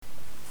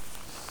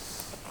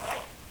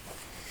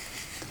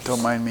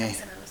Don't mind me.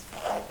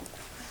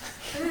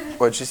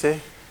 What'd you say?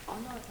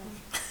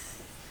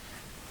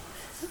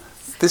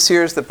 This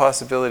here is the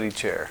possibility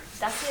chair.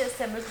 Das hier ist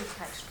der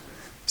Möglichkeitsstuhl.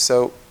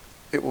 So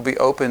it will be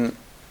open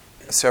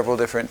several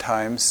different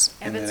times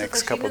in the Wird zu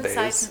next couple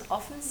verschiedenen days. Zeiten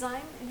offen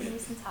sein in den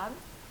nächsten Tagen.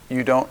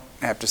 You don't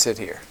have to sit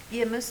here.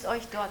 Ihr müsst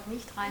euch dort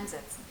nicht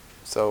reinsetzen.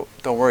 So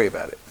don't worry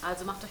about it.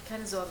 Also macht euch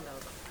keine Sorgen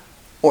darüber.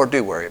 Or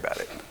do worry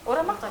about it.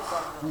 Oder macht euch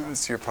Sorgen darüber.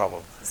 It's your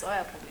problem. Das ist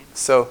euer Problem.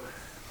 So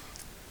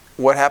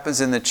what happens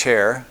in the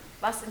chair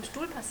Was im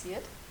Stuhl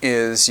passiert,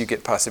 is you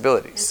get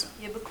possibilities. ist,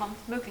 ihr bekommt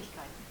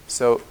Möglichkeiten.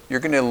 So you're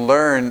going to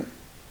learn,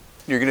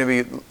 you're going to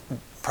be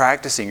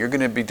practicing, you're going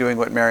to be doing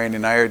what Marion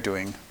and I are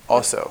doing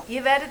also.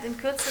 Ihr werdet in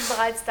Kürze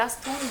bereits das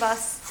tun,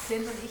 was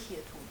Clint und ich hier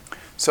tun.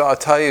 So I'll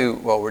tell you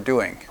what we're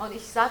doing. Und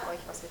ich sage euch,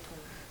 was wir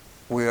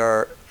tun. We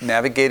are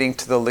navigating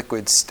to the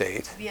liquid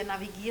state Wir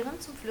navigieren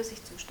zum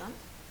Flüssigzustand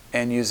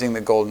and using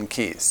the golden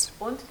keys.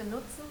 und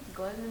benutzen die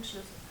goldenen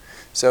Schlüssel.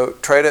 So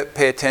try to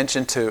pay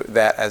attention to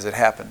that as it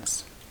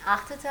happens.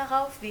 Achtet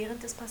darauf,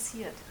 während es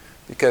passiert.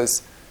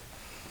 Because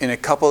in a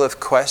couple of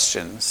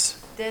questions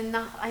Denn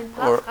nach ein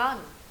paar Fragen,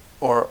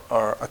 or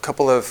a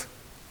couple of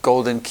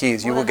golden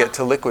keys, you will get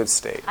to liquid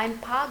state. ein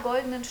paar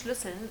goldenen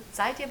Schlüsseln,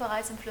 seid ihr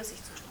bereits im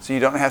Flüssigzustand. So you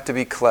don't have to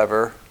be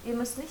clever. Ihr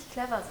müsst nicht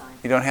clever sein.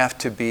 You don't have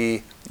to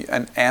be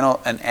an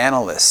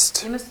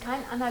analyst. Ihr müsst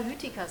kein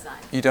Analytiker sein.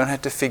 You don't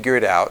have to figure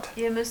it out.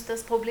 Ihr müsst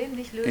das Problem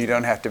nicht lösen. You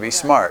don't have to be Oder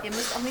smart. Ihr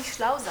müsst auch nicht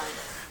schlau sein.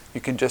 You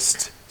can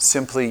just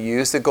simply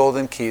use the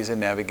golden keys and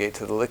navigate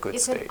to the liquid Ihr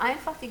state. könnt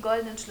einfach die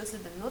goldenen Schlüssel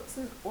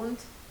benutzen und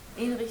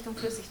in Richtung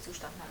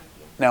Flüssigzustand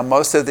navigieren. Now,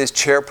 most of these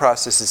chair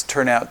processes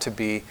turn out to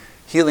be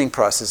healing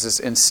processes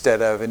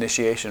instead of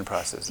initiation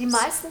processes. Die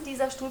meisten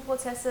dieser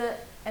Stuhlprozesse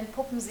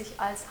entpuppen sich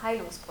als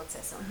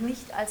Heilungsprozesse und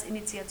nicht als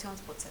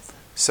Initiationsprozesse.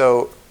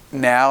 So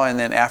now and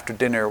then after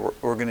dinner,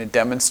 we're going to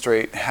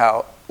demonstrate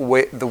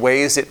the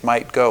ways it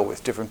might go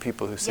with different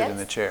people who sit in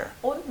the chair.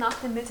 Und nach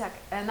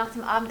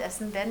dem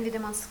Abendessen werden wir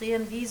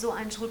demonstrieren, wie so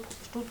ein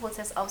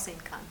Stuhlprozess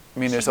aussehen kann. I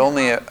mean, there's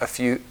only a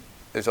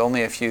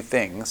few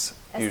things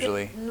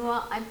usually. Es gibt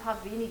nur ein paar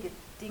wenige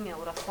Dinge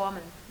oder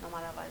Formen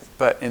normalerweise.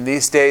 But in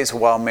these days,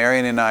 while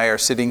Marion and I are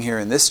sitting here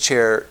in this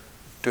chair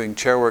doing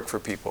chair work for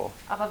people,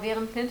 Aber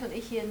während Clint und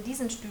ich hier in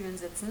diesen Stühlen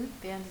sitzen,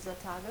 während dieser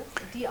Tage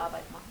und die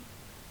Arbeit machen,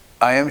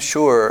 I am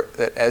sure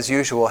that, as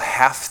usual,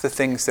 half the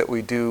things that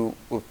we do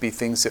will be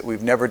things that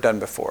we've never done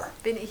before.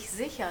 bin ich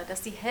sicher,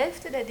 dass die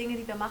Hälfte der Dinge,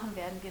 die wir machen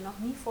werden, wir noch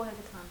nie vorher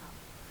getan haben.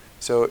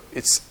 So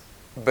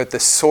but the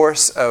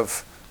source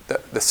of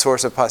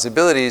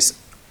possibilities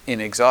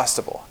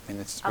inexhaustible. I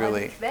mean, it's Aber die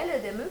really, Quelle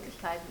der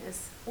Möglichkeiten ist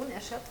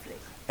unerschöpflich.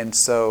 and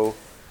so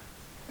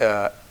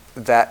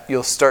that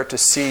you'll start to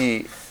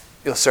see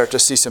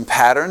some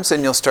patterns,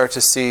 and you'll start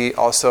to see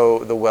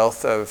also the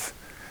wealth of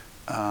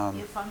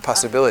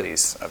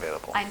possibilities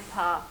available. Ein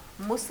paar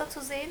Muster zu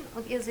sehen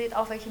und ihr seht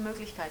auch, welche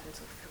Möglichkeiten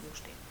zur Verfügung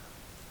stehen.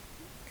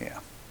 Yeah.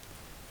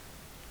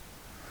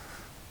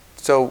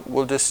 So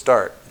we'll just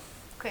start.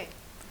 Okay.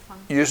 wir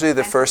fangen Usually the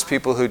einfach first an.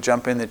 people who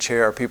jump in the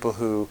chair are people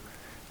who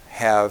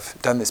have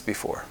done this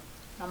before,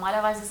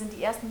 Normalerweise sind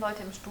die ersten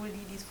Leute im Stuhl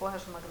die es vorher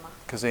schon mal gemacht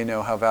haben, because they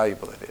know how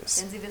valuable it is.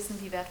 denn sie wissen,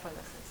 wie wertvoll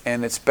das ist.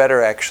 And it's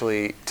better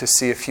actually to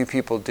see a few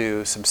people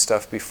do some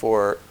stuff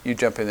before you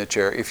jump in the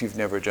chair if you've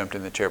never jumped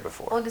in the chair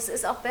before. Und es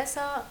ist auch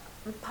besser,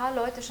 ein paar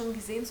Leute schon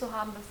gesehen zu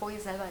haben, bevor ihr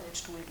selber in den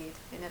Stuhl geht,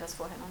 wenn ihr das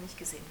vorher noch nicht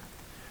gesehen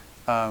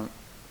habt.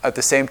 At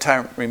the same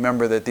time,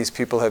 remember that these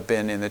people have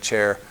been in the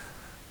chair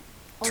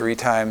 3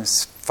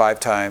 times, 5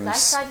 times,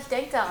 Gleichzeitig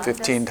denkt daran,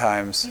 15 dass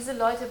times. diese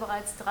Leute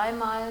bereits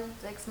 3-mal,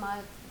 6-mal,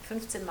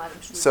 15-mal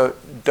im Stuhl So waren.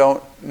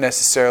 don't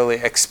necessarily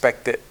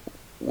expect that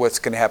what's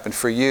going to happen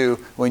for you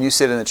when you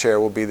sit in the chair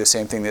will be the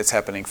same thing that's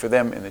happening for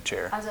them in the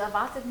chair. Also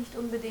erwartet nicht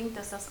unbedingt,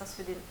 dass das, was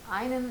für den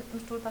einen im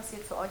Stuhl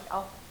passiert, für euch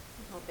auch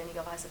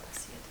notwendigerweise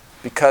passiert.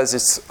 Because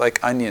it's like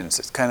onions.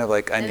 It's kind of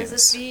like Denn es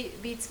ist onions.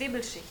 wie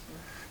Zwiebelschichten.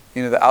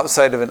 You know, the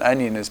outside of an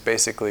onion is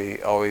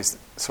basically always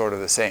sort of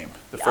the same.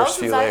 The Die first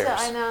few Außenseite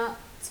layers. einer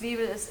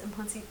Zwiebel ist im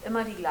Prinzip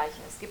immer die gleiche.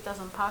 Es gibt da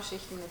so ein paar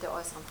Schichten mit der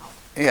äußeren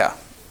Haut. Yeah.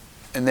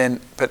 And then,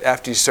 but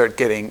after you start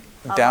getting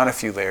down a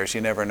few layers, you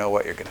never know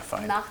what you're going to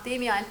find.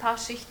 Nachdem ihr ein paar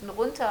Schichten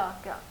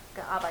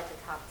runtergearbeitet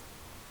habt,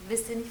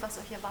 wisst ihr nicht, was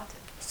euch erwartet.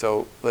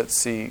 So let's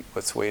see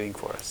what's waiting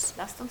for us.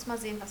 Lasst uns mal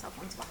sehen, was auf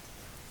uns wartet.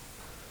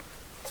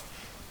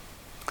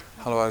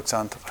 Hello,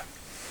 Alexandra.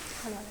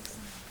 Hallo Alexander,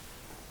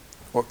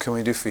 What can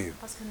we do for you?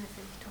 was können wir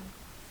für dich tun?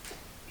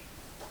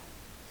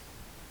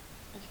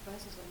 Ich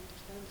weiß es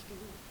eigentlich gar nicht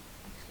genau.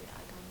 Actually,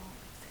 I don't know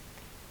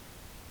exactly.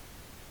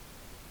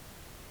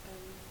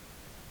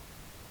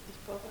 Ich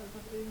brauche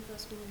einfach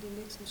irgendwas, um den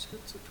nächsten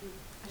Schritt zu tun,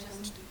 I der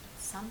just need ansteht.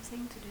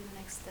 something to do the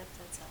next step,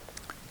 that's all.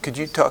 Could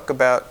you talk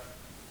about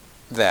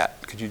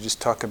that? Could you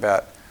just talk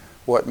about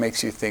what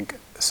makes you think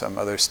some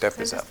other step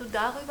is up? Könntest du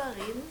darüber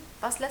reden?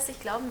 Was lässt dich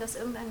glauben, dass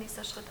irgendein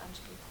nächster Schritt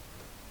ansteht?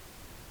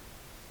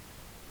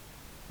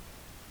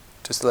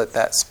 Just let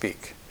that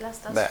speak.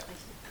 Lass das That.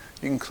 sprechen.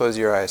 You can close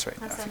your eyes right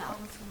Du now kannst if you deine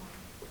want. Augen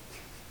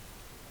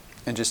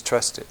zumachen And just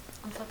trust it.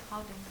 und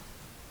vertrau dem.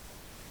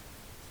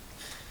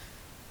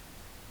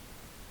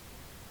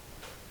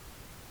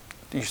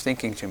 You're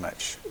thinking too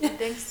much. Du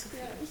denkst zu viel.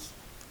 Ja,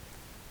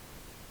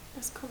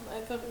 es kommen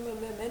einfach immer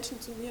mehr Menschen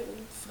zu mir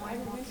und More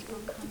and fragen more mich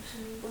people come to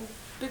me und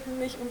bitten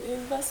mich um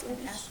irgendwas und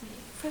and ich ask me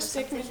for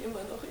verstecke mich something.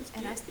 immer noch. Ich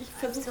And I'm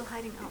versuche still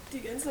hiding out.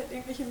 die ganze Zeit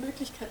irgendwelche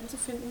Möglichkeiten zu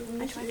finden, um I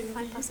nicht try to find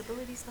irgendwie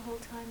possibilities the whole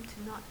time to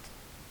not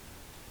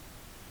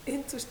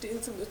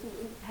hinzustehen zu müssen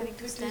und having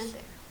to wirklich stand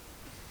there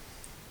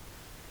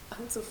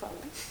anzufangen.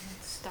 and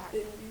start.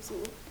 Irgendwie so.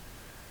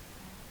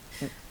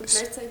 Und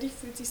gleichzeitig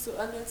fühlt sich so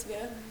an, als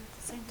wäre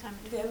At the same time,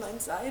 it mein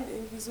Sein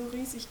irgendwie so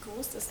riesig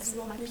groß, dass es as if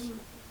überhaupt my nicht being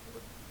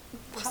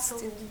was passt so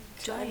in die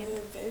kleine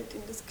giant Welt,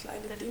 in das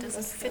kleine that it Ding, doesn't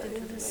was da fit into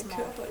irgendwie the mein small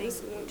Körper thing,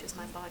 ist. Oder which is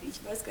my body.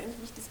 ich weiß gar nicht,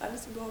 wie ich das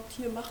alles überhaupt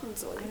hier machen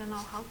soll. I don't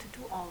know how to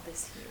do all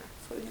this here.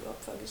 Voll die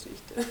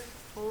Opfergeschichte.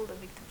 Full the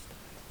victim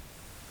story.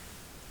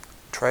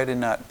 Try to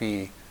not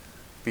be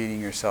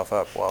beating yourself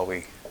up while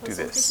we do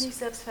Versuch dich this. nicht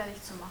selbst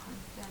fertig zu machen,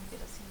 während wir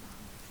das hier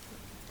machen.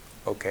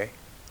 Okay?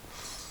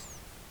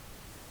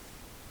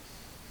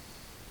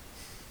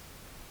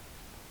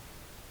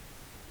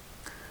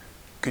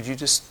 Could you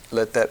just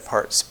let that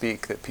part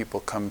speak that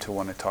people come to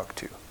want to talk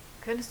to?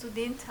 Könntest du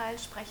den Teil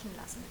sprechen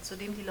lassen, zu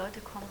dem die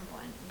Leute kommen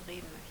wollen und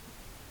reden möchten?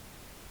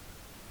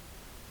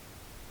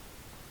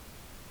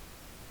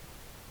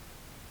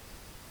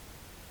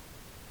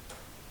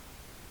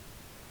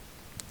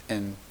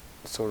 And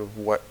sort of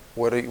why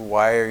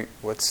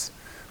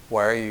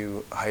are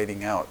you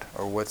hiding out,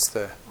 or what's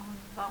the Und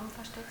warum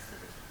versteckst du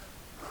dich?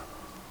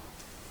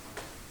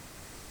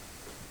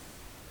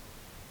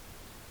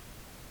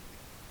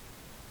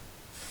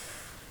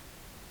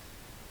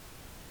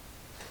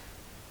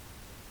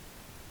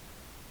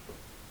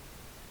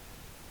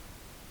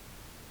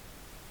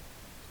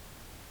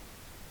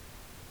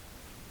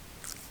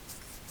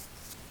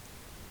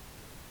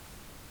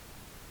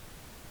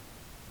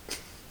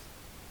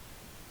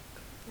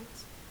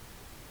 Jetzt?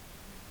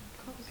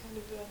 Kommen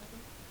keine Wörter.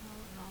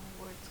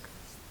 No words.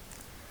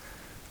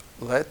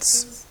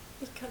 let's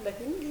Ich kann da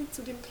hingehen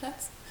zu dem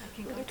Platz I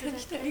can und go dann to kann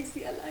ich that da place.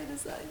 irgendwie alleine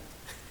sein.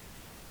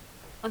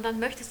 Und dann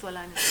möchtest du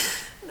alleine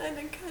sein. Nein,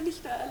 dann kann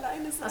ich da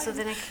alleine sein. Also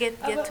then I get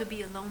Aber- to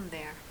be alone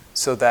there.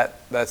 so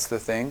that's the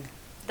thing.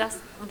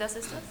 Und das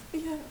ist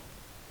es? Ja,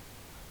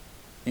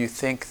 You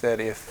think that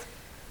if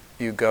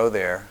you go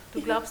there,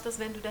 Du glaubst, dass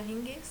wenn du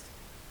dahin gehst,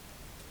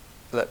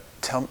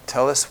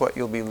 tell us what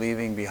you'll be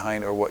leaving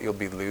behind or what you'll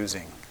be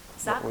losing.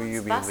 sag What will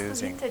you uns, be was du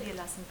losing? hinter dir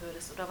lassen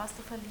würdest oder was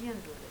du verlieren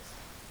würdest.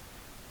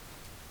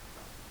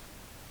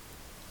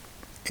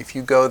 If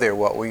you go there,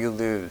 what will you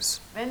lose?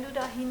 Wenn du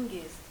dahin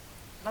gehst,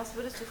 was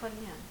würdest du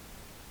verlieren?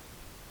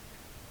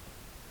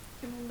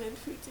 im Moment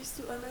fühlt sich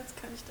so an, als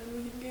kann ich da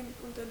nur hingehen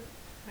und dann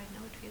Right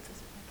now it feels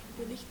as if I can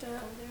bin only ich da,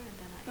 go there and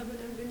then I aber am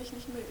dann there, bin ich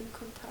nicht mehr in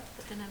Kontakt.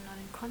 but then I'm not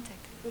in contact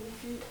anymore.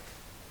 Irgendwie,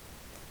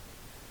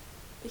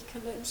 ich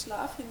kann da im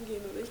Schlaf hingehen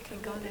oder ich I kann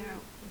can go da there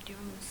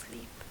during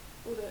sleep,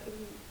 oder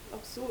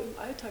auch so im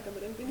Alltag, aber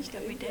dann bin ich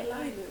da irgendwie everyday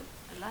alleine.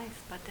 life,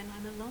 but then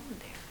I'm alone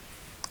there.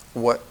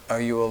 What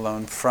are you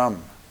alone from?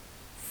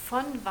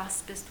 Von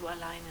was bist du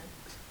alleine?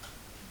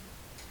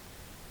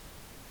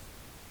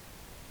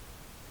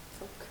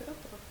 Vom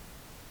Körper,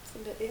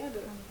 von der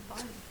Erde. From the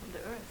body, from the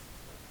earth.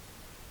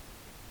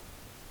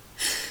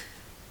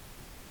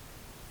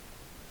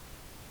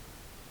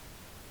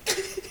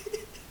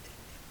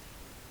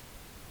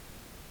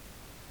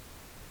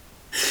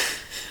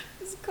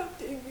 Es kommt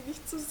irgendwie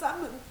nicht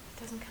zusammen.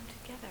 It doesn't come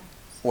together.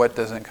 What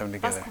doesn't come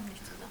Was together? kommt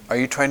nicht zusammen? Are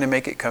you trying to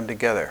make it come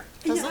together?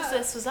 Versuchst du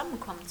Ja. es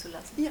zusammenkommen zu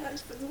lassen? Ja,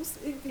 ich versuche es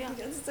irgendwie Ja.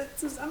 die ganze Zeit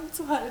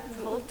zusammenzuhalten.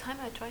 The whole time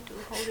I try to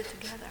hold it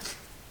together.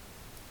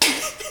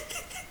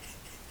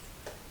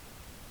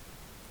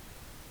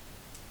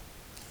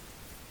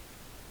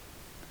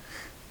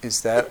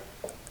 Is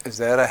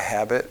that a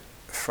habit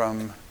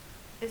from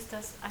Ist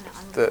das eine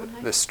the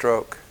Angewohnheit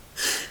stroke?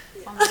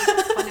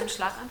 von dem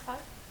Schlaganfall?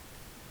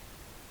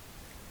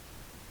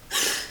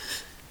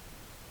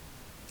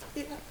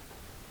 Ja.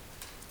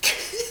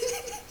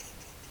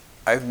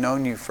 I've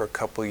known you for a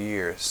couple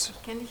years.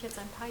 Ich kenne dich jetzt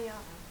ein paar Jahre.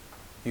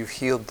 You've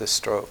healed the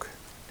stroke.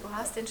 Du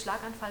hast den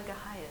Schlaganfall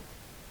geheilt.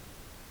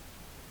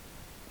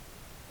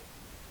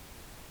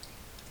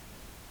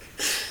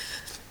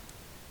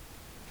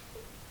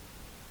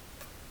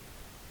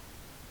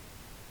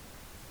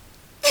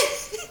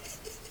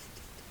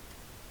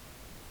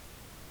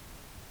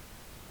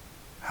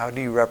 How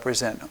do you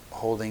represent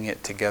holding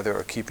it together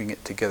or keeping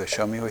it together?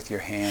 Show me with your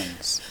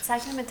hands.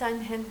 Zeig mir mit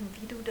deinen Händen,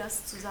 wie du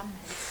das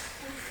zusammenhältst.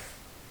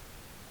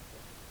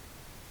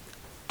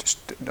 Just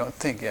don't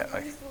think. Yeah.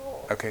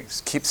 Okay.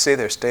 Stay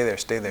there. Stay there.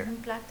 Stay there.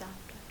 Bleib da.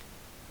 Bleib.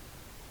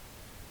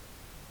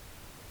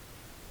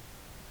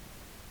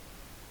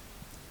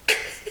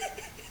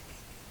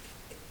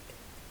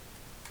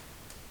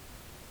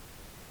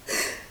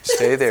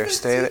 Stay there.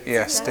 Stay there.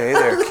 Yeah. Stay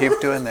there. Keep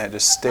doing that.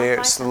 Just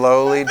stay.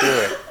 Slowly do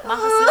it. Mach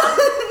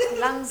es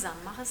langsam,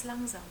 mach es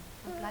langsam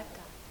und bleib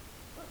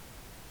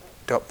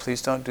da.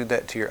 Please don't do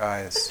that to your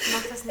eyes.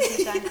 Mach das nicht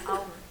mit deinen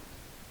Augen.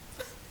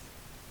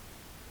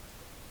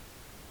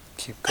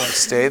 Keep going.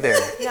 Stay there.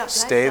 Ja, bleib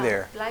Stay da.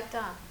 there. Bleib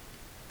da.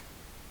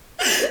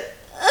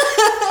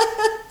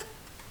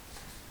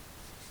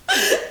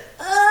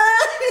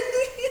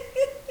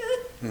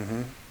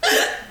 Mm-hmm.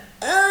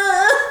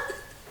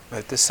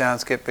 Let the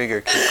sounds get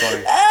bigger. Keep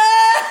going.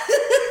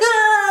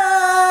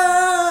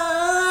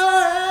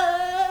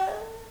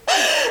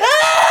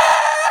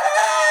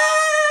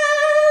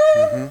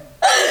 Mm-hmm.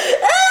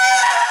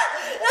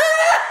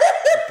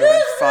 You're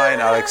doing fine,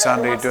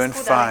 Alexander. You're doing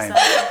fine.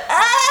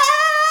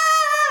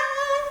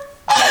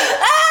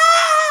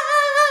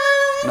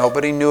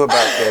 Nobody knew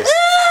about this.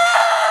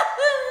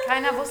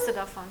 Keiner wusste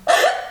davon.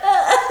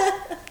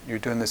 You're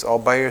doing this all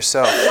by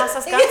yourself. Du machst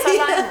das ganz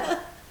alleine.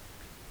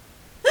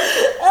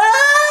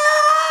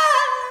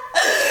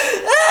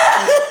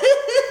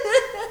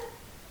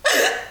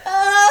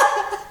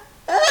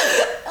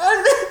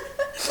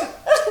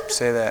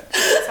 Say that.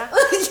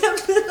 Ich habe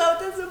mir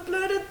lauter so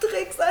blöde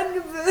Tricks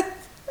angewöhnt.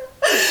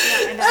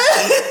 Yeah, and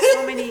I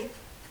so many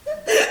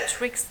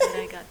tricks that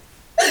I got.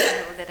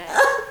 That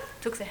I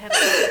took the habit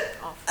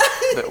of.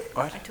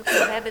 What? I took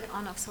the habit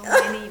on of so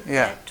many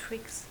bad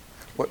tricks.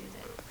 What?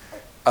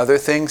 Other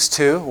things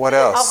too? What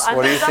else? Auch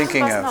What are you andere Sachen,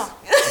 thinking was of? noch?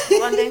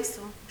 Woran denkst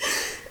du?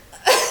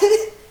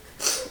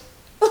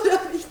 Oder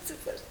mich zu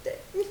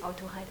verstecken. Oh,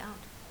 to hide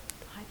out.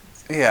 To hide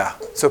myself. Yeah.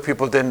 So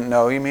people didn't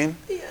know, you mean?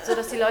 So,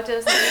 dass die Leute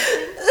das nicht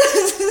mitkriegen?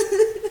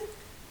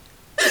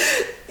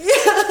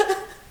 Ja.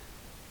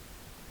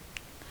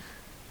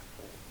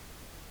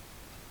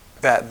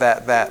 That.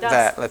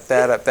 Let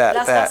that up, Lass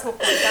das that.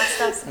 hochkommen,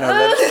 das. No,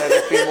 let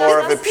it be more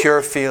of a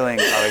pure feeling,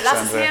 Lass es mir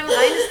Alexandra. ein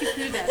reines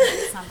Gefühl werden,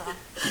 Alexandra.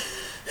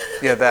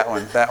 Yeah, that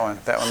one.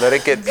 Let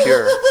it get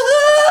pure.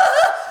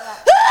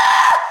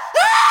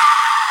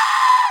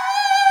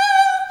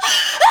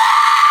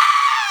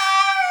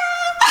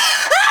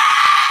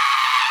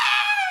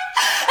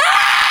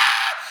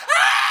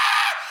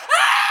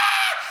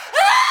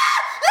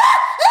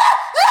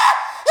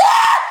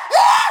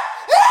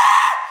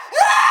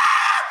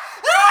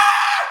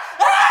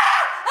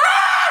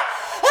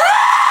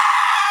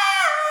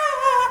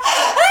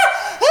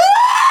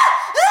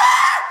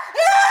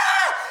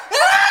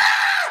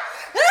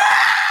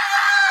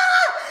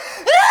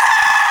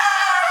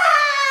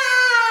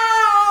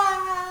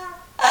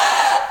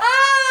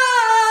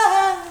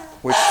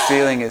 Which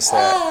feeling is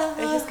that?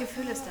 Welches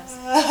Gefühl ist das?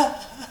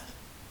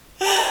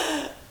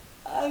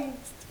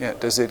 Angst. Yeah,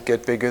 does it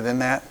get bigger than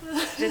that?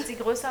 Wird sie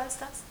größer als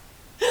das?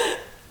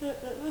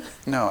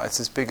 No, it's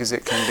as big as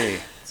it can be.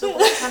 So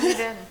groß kann sie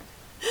werden.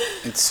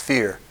 It's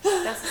fear.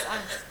 Das ist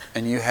Angst.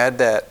 And you had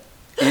that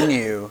in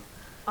you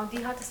Und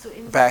die hattest du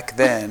in back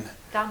then,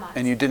 damals.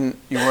 and you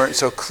weren't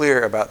so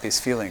clear about these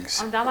feelings.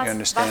 Und You damals warst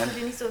understand? du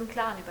dir nicht so im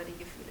Klaren über die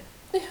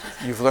Gefühle.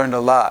 You've learned a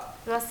lot.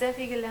 Du hast sehr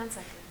viel gelernt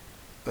seitdem.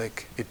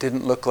 Like, it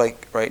didn't look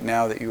like right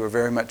now that you were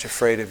very much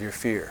afraid of your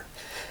fear.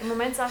 Im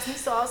Moment sah es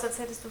nicht so aus, als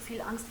hättest du viel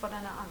Angst vor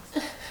deiner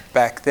Angst.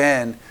 Back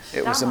then,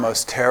 it was the Damals.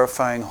 most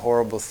terrifying,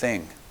 horrible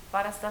thing.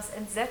 War das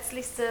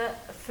entsetzlichste,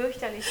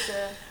 fürchterlichste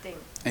Ding.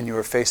 And you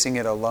were facing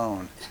it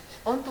alone.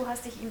 Und du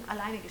hast dich ihm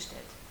alleine gestellt.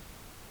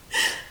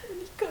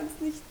 Und ich konnte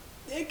es nicht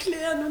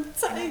erklären und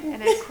zeigen.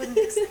 And I couldn't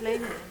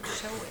explain it and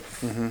show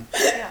it. Mhm.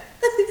 Ja.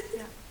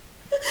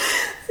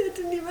 Das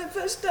hätte niemand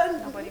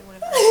verstanden. Nobody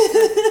would have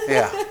understood.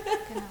 Yeah.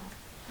 Genau.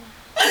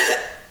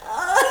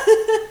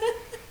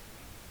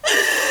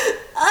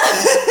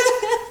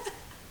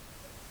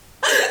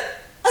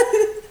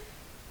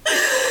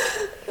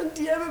 Und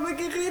die haben immer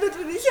geredet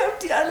und ich habe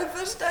die alle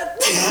verstanden.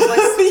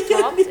 Always Ich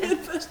habe stopped niemand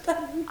and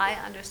verstanden.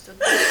 I understood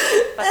them,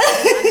 but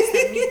they didn't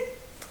understand me.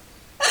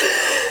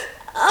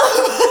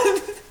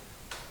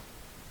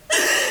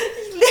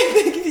 Ich lebe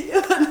irgendwie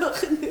immer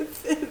noch in dem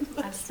Film.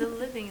 I'm still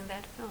living in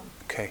that film.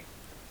 Okay.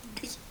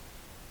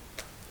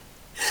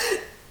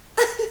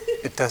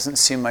 It doesn't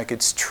seem like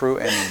it's true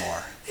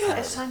anymore.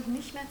 Es scheint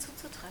nicht mehr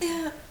zuzutreffen.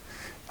 Ja.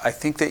 I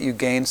think that you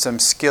gain some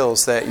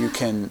skills that you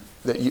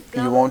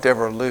won't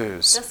ever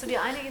lose. Dass du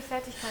dir einige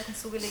Fertigkeiten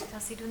zugelegt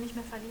hast, die du nicht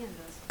mehr verlieren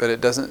wirst. But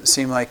it doesn't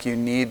seem like you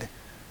need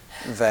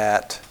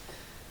that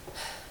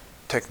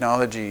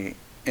technology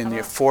in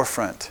your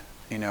forefront,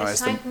 Es as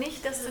the, scheint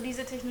nicht, dass du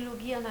diese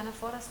Technologie an deiner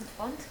vordersten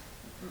Front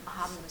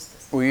haben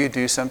müsstest. will you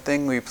do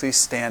something? Will you please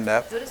stand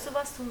up? Würdest du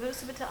was tun?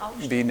 Würdest du bitte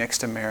aufstehen? Be next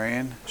to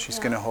Marion. She's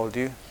Yeah. going to hold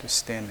you. Just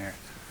stand there.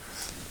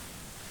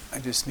 I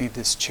just need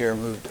this chair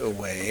moved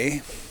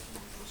away.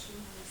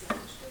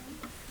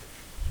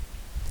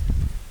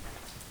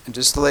 And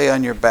just lay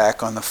on your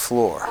back on the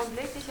floor. Und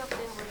leg dich auf den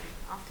Rücken,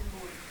 auf den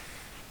Boden.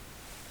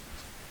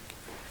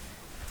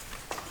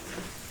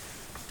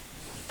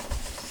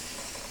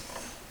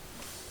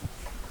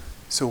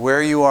 So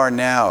where you are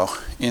now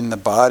in the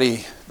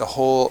body, the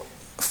whole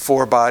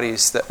four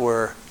bodies that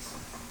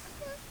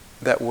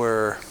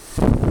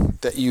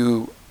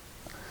you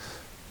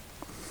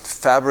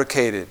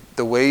fabricated,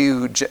 the way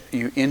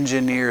you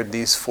engineered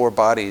these four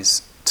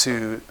bodies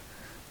to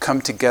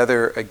come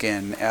together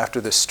again after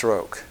the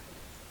stroke.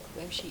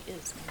 Where she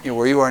is.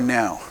 Where you are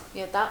now.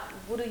 Ja, da,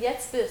 wo du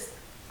jetzt bist.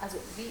 Also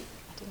wie?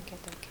 I didn't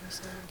get that. Can you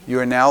say it again? You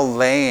are now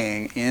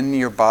laying in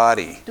your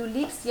body, Du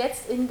liegst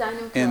jetzt in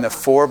deinem Körper. in the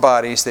four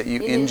bodies that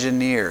you In den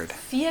engineered.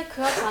 4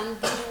 Körpern,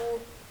 die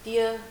du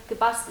dir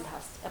gebastelt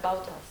hast,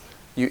 erbaut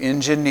hast. You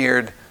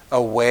engineered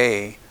a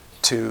way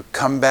to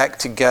come back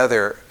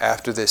together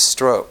after this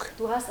stroke.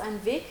 Du hast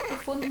einen Weg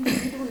gefunden,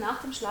 wie du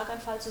nach dem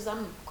Schlaganfall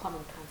zusammenkommen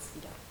kannst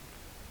wieder.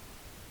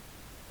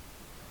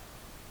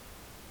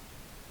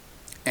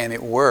 And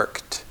it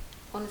worked.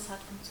 Und es hat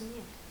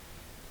funktioniert.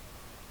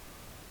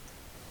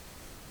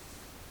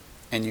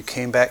 And you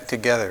came back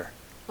together.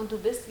 Und du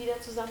bist wieder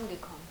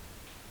zusammengekommen.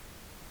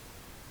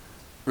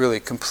 Really,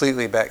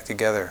 completely back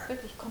together.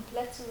 Wirklich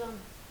komplett zusammen.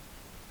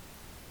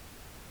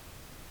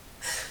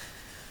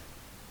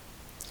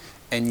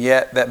 And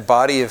yet, that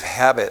body of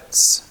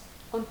habits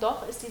Und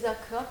doch ist dieser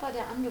Körper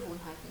der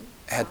Angewohnheiten,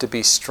 had to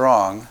be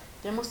strong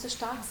der musste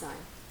stark sein.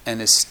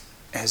 and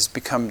has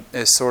become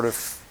is sort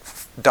of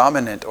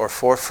dominant or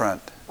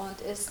forefront.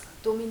 Und ist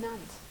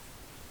dominant.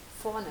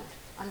 Vorne,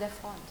 an der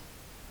Front.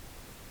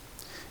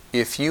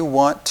 If you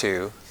want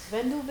to,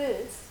 Wenn du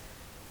willst,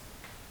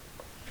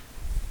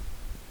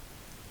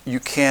 you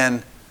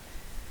can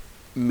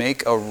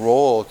make a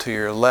roll to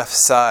your left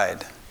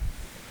side.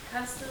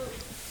 kannst du,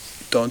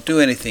 Don't do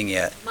anything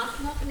yet. mach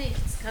noch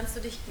nichts, kannst du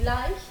dich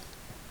gleich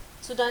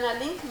zu deiner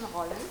Linken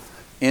rollen,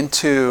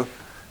 Into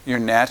your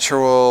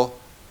natural,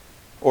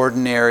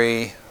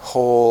 ordinary,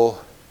 whole,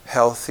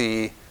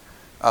 healthy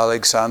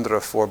Alexandra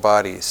four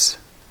bodies.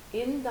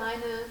 in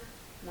deine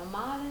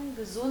normalen,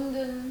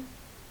 gesunden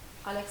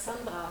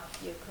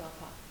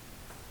Alexandra-Vierkörper.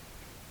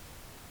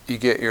 You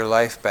get your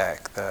life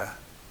back. Du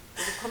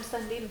bekommst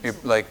dein Leben You're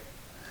zurück. like,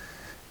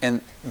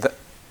 and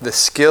the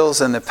skills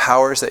and the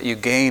powers that you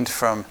gained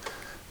from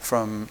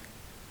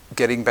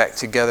getting back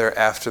together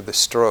after the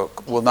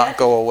stroke will not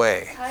go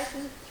away.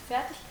 Die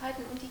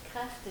Fertigkeiten und die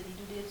Kräfte, die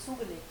du dir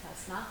zugelegt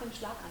hast nach dem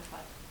Schlaganfall,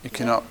 You die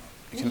can, werden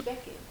you nicht can,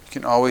 weggehen. you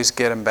can always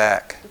get them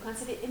back, Du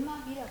kannst sie dir immer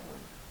wiederholen.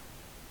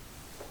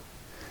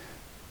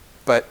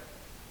 but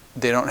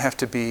they don't have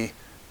to be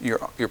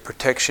your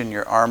protection,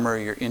 your armor,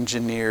 your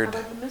engineered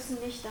Aber die müssen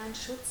nicht dein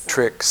Schutz sein,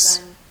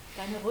 tricks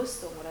deine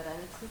Rüstung oder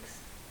deine Tricks.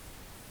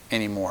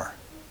 anymore.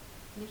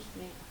 Nicht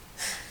mehr.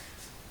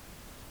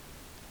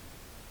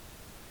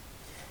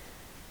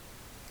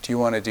 Do you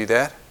want to do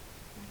that?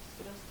 Möchtest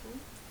du das tun?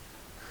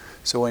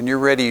 So when you're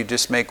ready, you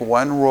just make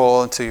one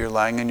roll until you're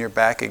lying on your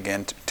back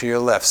again, to your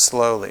left,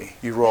 slowly.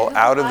 You roll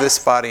out of this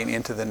body and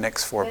into the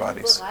next four Wenn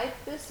bodies. du bereit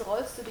bist,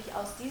 rollst du dich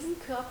aus diesem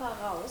Körper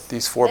raus,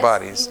 These four lässt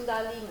bodies. ihn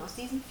da liegen, aus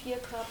diesen 4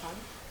 Körpern,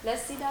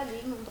 lässt sie da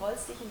liegen und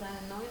rollst dich in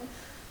deine neuen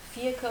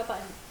 4 Körper,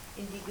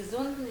 in die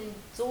gesunden,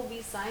 so wie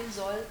es sein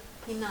soll,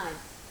 hinein,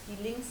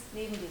 die links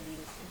neben dir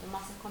liegen. Und du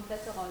machst eine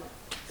komplette Rolle,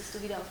 bis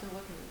du wieder auf dem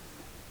Rücken liegst.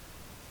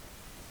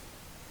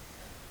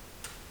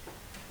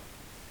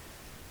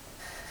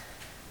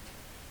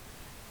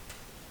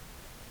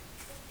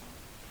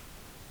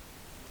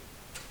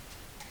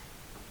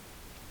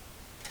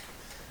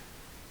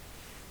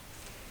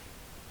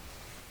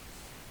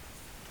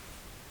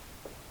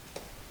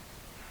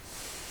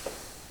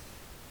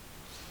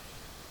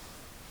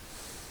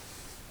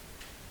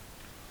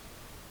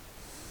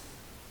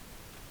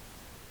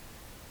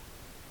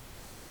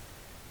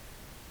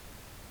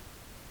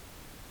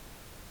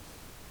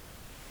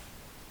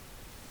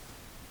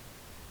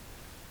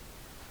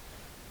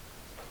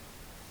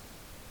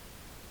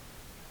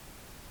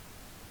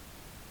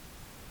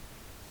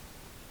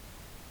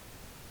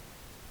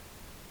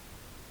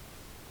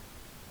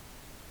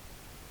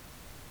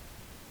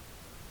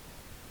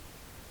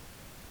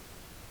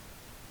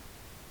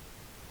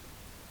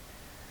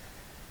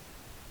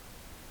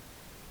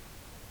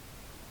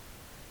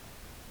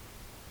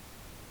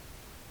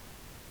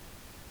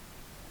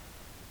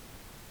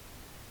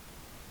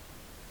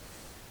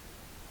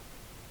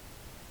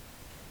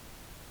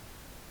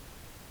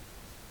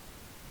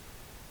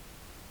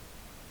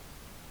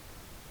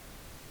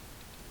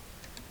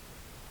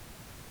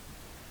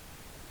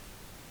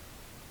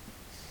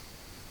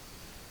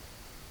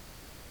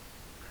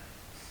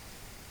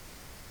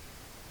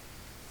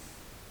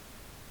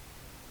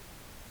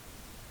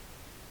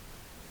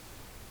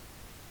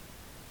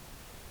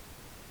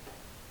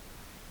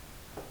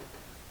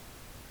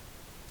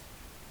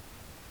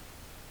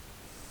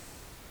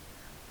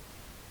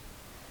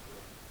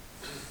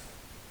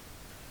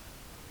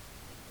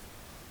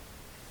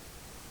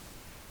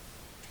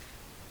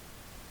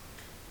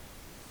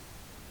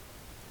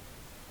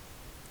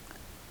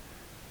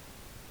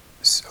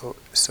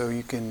 So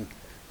you can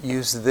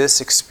use this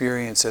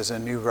experience as a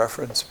new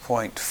reference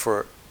point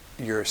for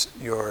your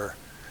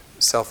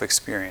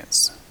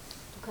self-experience.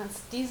 Du kannst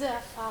diese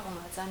Erfahrung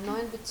als einen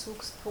neuen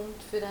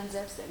Bezugspunkt für dein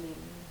Selbsterleben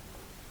nehmen.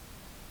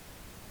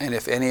 And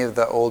if any of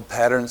the old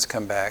patterns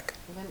come back,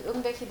 Und wenn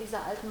irgendwelche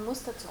dieser alten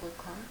Muster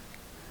zurückkommen,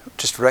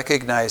 just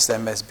recognize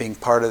them as being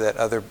part of that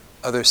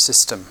other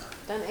system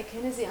dann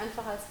erkenne sie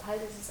einfach als Teil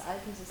dieses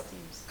alten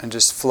Systems and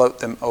just float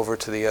them over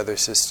to the other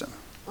system.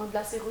 und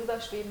lass sie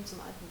rüberschweben zum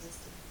alten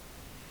System.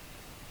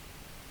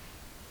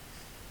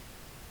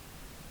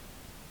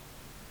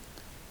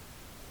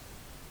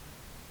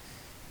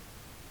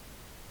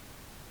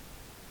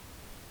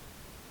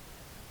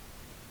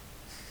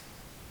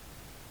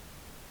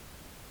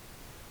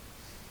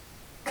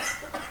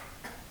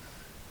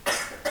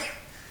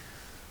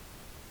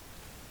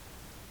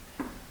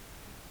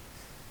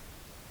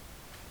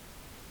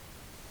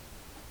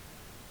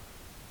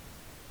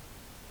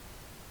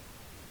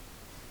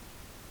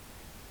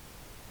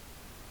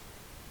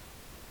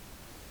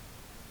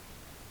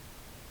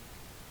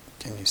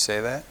 Can you say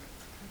that?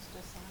 Kannst du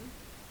das sagen?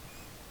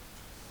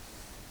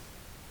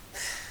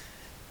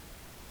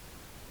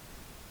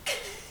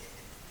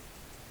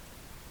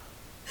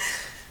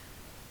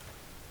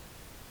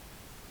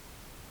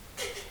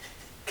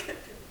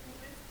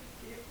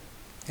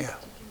 Yeah.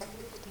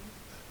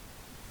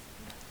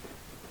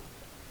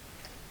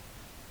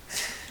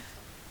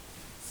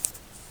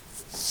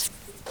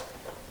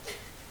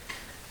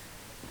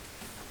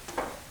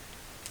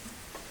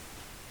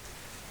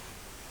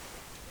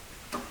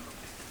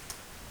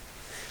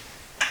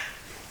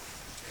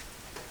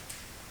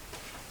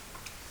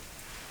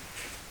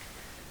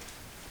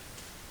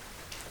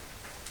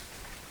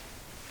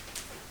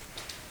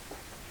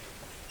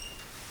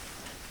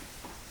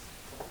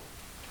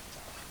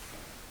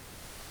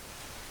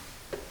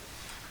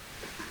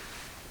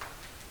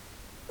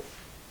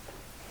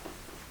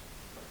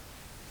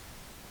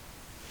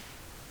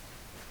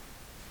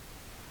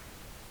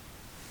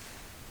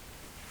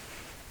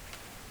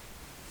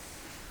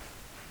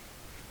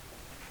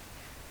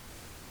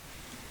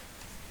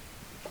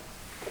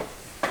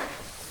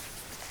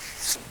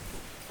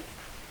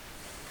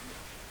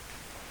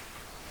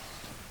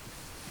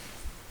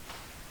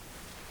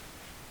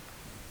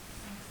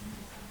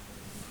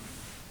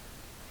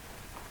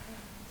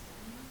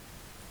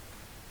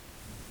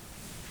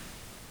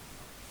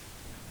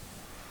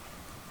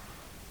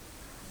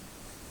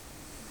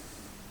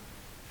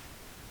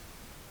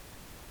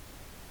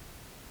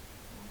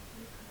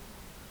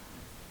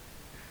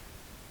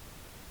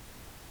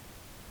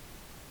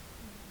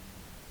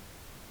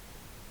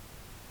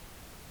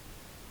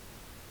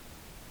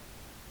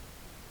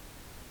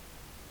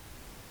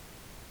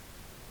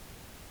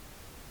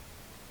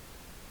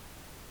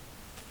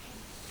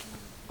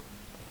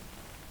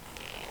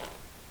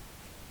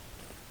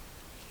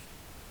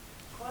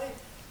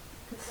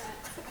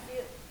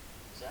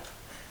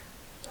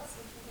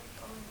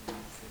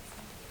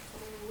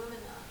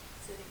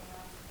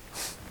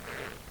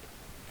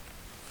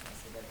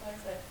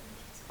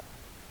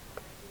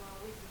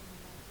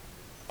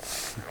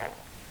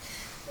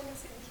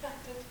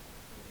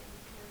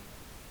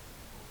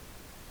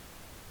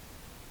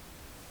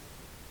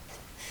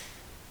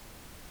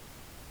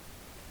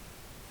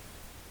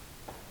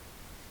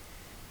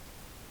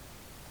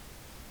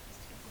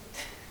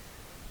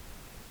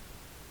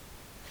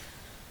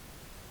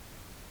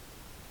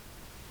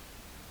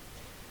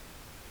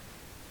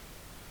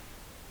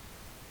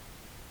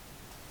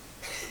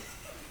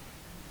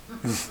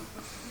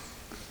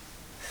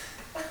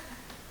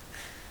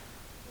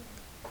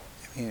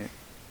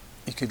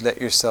 You could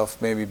let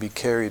yourself maybe be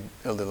carried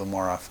a little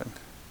more often.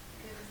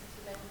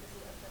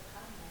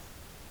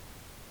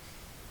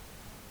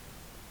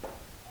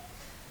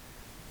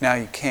 Now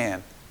you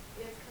can,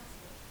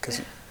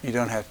 because you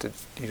don't have to.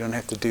 You don't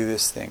have to do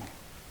this thing.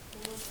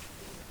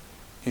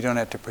 You don't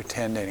have to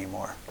pretend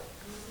anymore.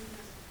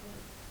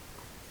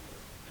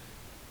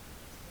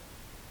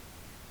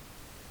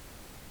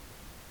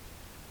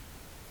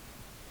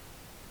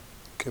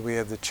 Could we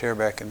have the chair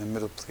back in the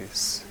middle,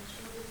 please?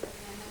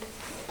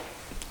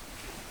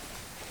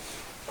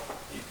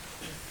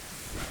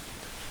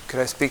 Could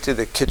I speak to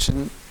the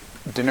kitchen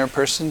dinner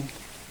person?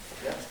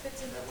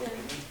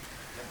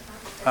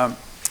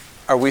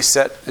 Are we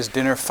set? Is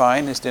dinner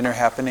fine? Is dinner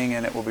happening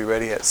and it will be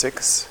ready at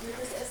 6?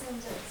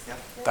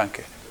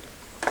 Danke.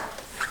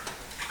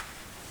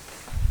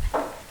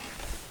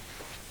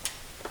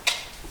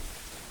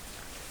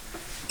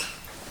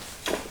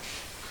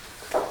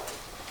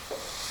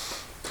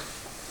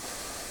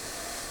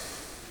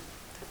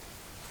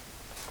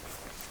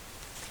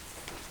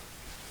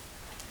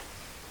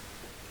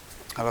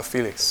 Hallo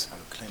Felix.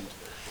 Hallo Clint.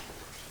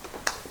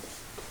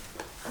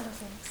 Hallo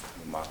Felix.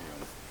 Hallo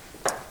Marion.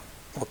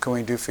 What can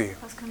we do for you?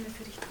 Was können wir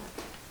für dich tun?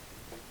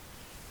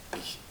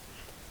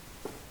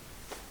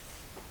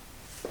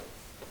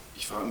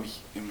 Ich frage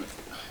mich immer.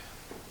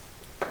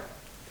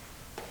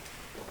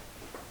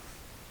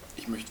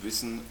 Ich möchte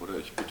wissen oder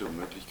ich bitte um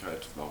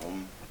Möglichkeit,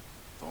 warum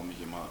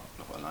ich immer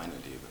noch alleine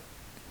lebe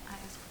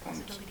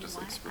und das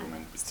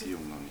Experiment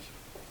Beziehung noch nicht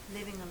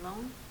Living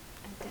alone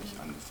and didn't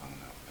angefangen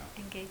habe.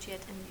 Ja. engage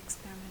yet in the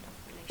experiment of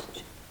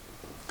relationship.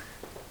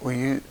 Will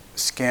you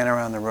scan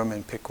around the room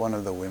and pick one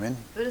of the women?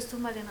 Würdest du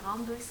mal den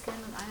Raum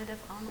durchscannen und eine der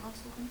Frauen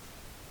raussuchen?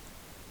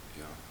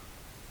 Ja,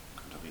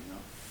 Katharina.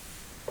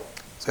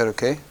 Is that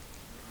okay?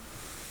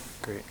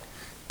 Great.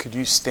 Could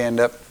you stand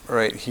up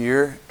right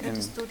here and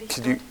Könntest du dich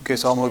could you dort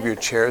guys all move your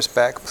hinstellen? chairs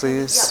back,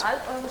 please? Ja,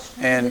 all eure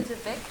Stühle And-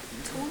 bitte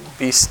wegtun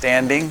Be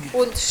standing.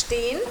 und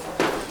stehen.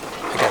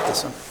 I got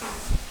this one.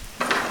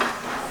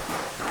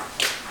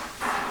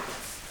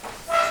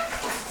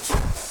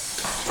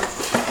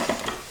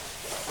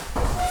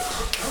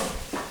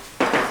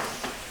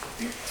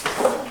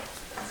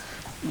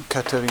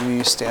 Katarina,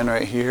 you stand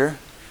right here.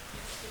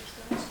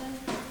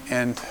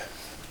 And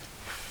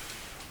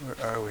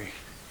where are we?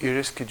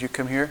 Iris, could you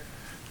come here?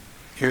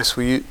 Iris,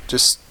 will you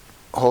just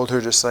hold her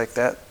just like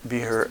that? Be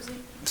her,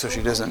 so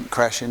she doesn't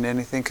crash into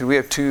anything? Could we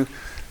have two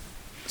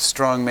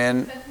strong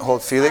men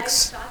hold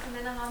Felix? Starke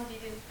Männer haben, die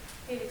den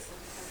Felix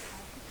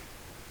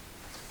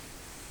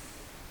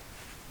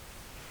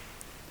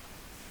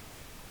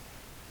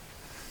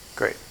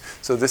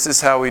So this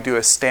is how we do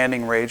a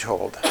standing rage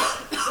hold.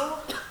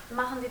 So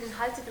machen wir den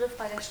Haltegriff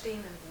bei der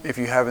stehenden Wut. If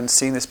you haven't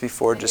seen this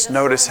before, just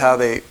notice how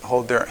they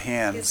hold their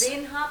hands.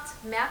 Gesehen habt,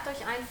 merkt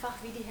euch einfach,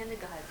 wie die Hände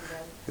gehalten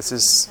werden. This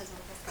is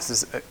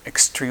an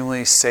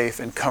extremely safe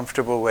and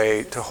comfortable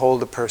way to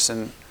hold a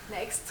person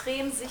Eine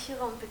extrem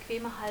sichere und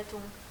bequeme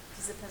Haltung,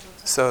 diese Person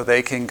zu so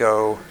they can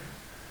go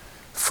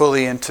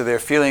fully into their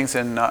feelings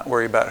and not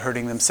worry about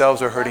hurting themselves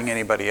or hurting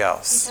anybody Die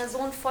else.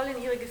 Person voll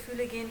in ihre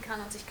Gefühle gehen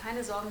kann und sich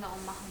keine Sorgen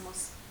darum machen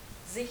muss,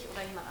 sich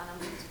oder jemand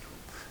anderem weh zu tun.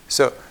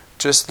 So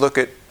just look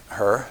at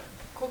her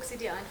Guck sie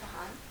dir einfach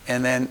an.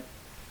 and then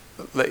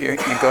you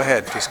go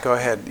ahead. Just go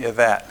ahead. Yeah,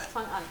 that.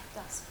 Fang an,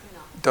 das,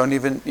 genau. Don't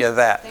even, yeah,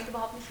 that. Denk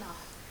überhaupt nicht nach.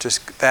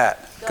 Just that.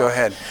 Go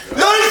ahead. So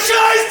eine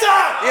Scheiße!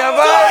 Ja, So ein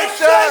weiter!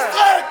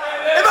 Scheißdreck!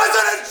 Immer so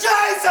eine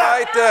Scheiße!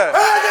 Weiter!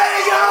 Hör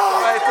nicht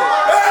auf! Weiter!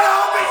 Hör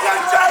auf mit der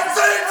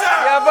Scheiße!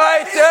 Ja,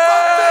 weiter!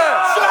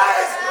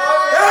 Scheiß!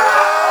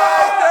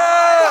 Weiter!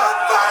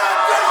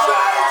 Verdammte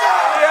Scheiße!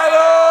 Ja,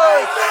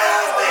 los! Ich will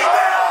es nicht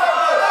mehr!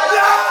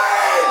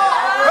 Nein!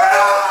 Hör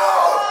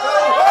auf!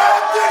 Hör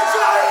auf die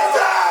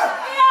Scheiße!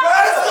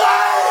 Es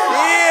reicht!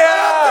 Ja!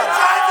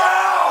 Scheiße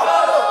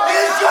auf!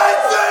 Die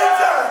Scheiße!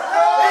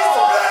 Ich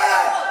will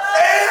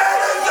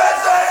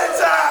Elende!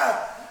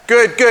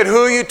 Good, good.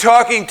 Who are you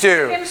talking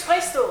to? Wem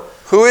sprichst du?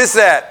 Who is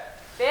that?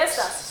 Wer ist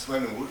das? Das ist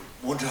meine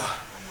Mutter.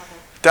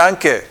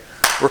 Danke.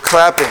 We're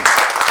clapping.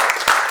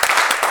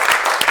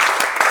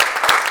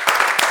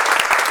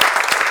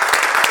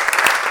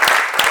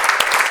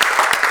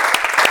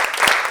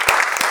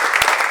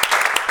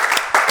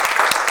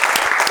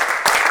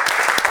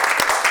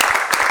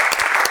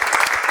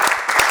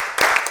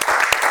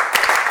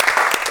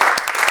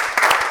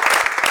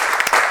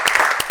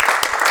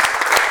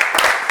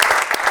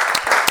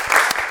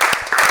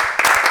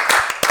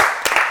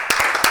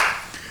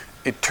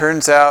 It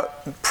turns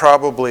out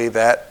probably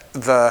that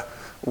the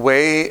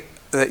way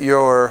that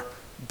you're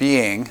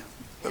being,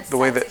 the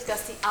way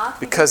that,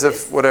 because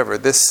of whatever,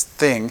 this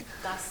thing,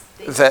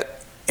 that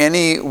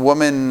any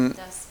woman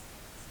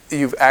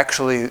you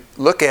actually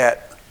look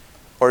at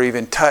or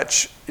even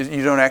touch,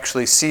 you don't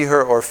actually see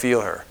her or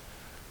feel her.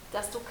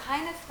 Dass du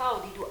keine Frau,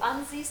 die du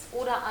ansiehst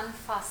oder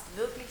anfasst,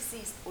 wirklich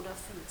siehst oder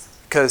fühlst.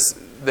 Because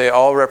they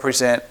all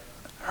represent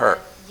her,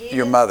 Jede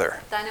your mother.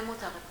 Deine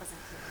Mutter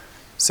repräsentiert.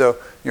 So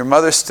your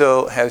mother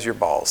still has your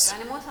balls.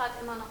 Deine Mutter hat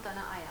immer noch deine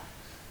Eier.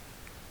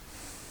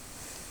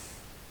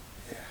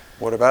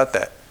 What about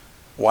that?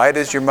 Why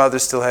does your mother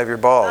still have your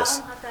balls?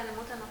 Warum hat deine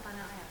Mutter noch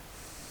deine Eier?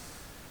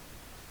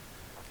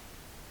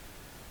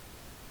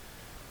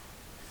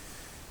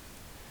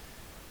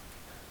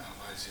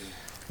 Weil sie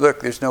Look,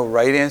 there's no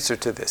right answer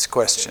to this Es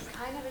question. gibt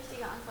keine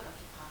richtige Antwort auf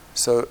die Frage.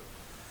 So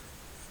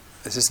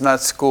this is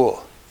not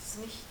school. Es ist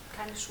nicht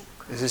keine Schule.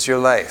 This is your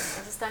life.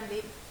 Das ist dein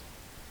Leben.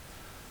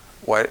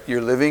 What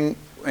you're living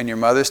and your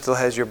mother still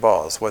has your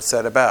balls. What's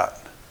that about?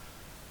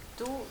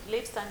 Du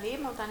lebst dein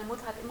Leben und deine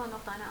Mutter hat immer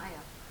noch deine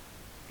Eier.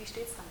 Wie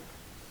steht's damit?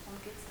 Worum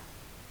geht's da?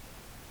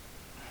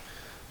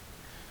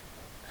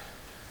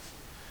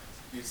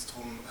 geht es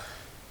darum,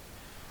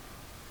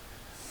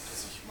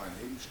 dass ich mein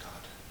Leben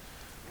starte.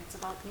 It's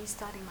about me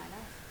starting my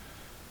life.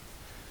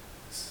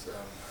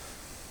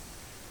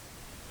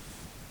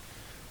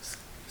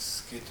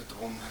 Es geht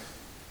darum,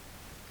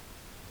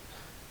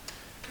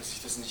 dass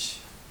ich das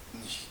nicht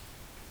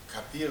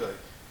kapiere.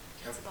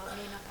 It's about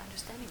me not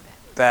understanding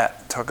that.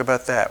 That. Talk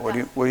about that. What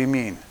do you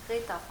mean?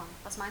 Red davon.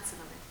 Was meinst du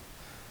damit?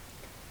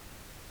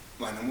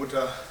 Meine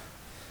Mutter,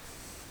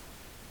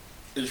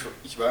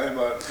 ich war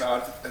immer eine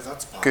Art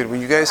Ersatzpartner. Good.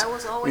 Will you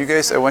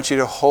guys, I want you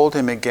to hold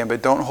him again,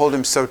 but don't hold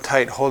him so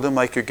tight. Hold him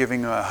like you're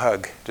giving him a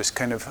hug. Just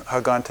kind of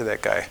hug onto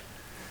that guy.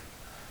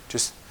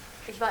 Just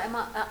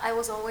I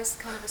was always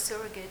kind of a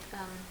surrogate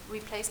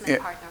replacement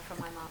partner for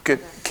my mom. good.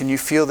 Can you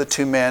feel the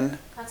two men?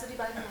 Kannst du die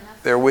beiden Männer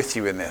They're with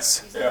you in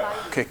this. Die sind Ja. bei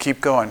dir. Okay,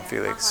 keep going, Ja,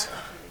 Felix. mach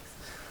weiter,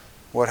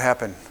 Felix. What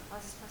happened?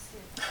 Was ist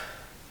passiert?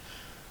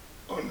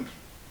 Und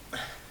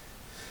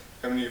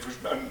ich habe nie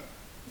verstanden,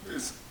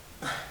 ist,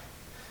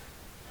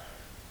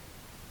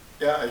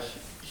 ja,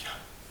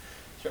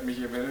 ich habe mich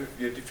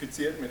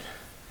identifiziert mit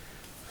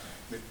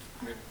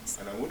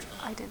meiner Mutter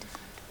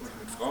oder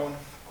mit Frauen.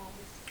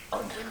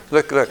 Und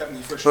Look. ich habe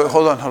nicht Look, verstanden.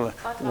 hold on.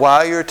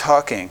 While you're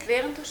talking,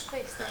 Während du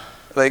sprichst,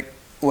 like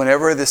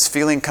whenever this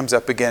feeling comes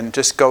up again,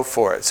 just go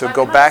for it. So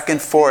go back and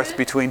forth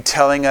between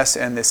telling us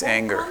and this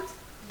anger. kommt,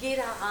 geh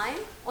da rein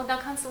und dann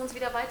kannst du uns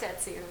wieder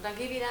weitererzählen. Und dann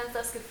geh wieder in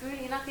das Gefühl,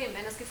 je nachdem,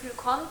 wenn das Gefühl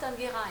kommt, dann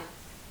geh rein.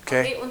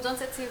 Okay? Und sonst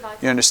erzähl weiter.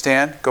 You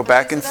understand? Go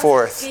back and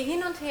forth. Geh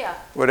hin und her.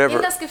 Whatever.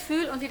 In das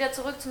Gefühl und wieder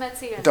zurück zum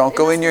Erzählen. Don't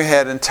go das in your Gefühl.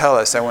 head and tell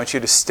us. I want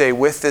you to stay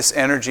with this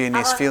energy and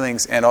these Aber-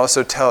 feelings and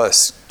also tell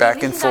us back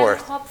Geh and nicht in deinen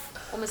forth. Kopf,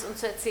 um es uns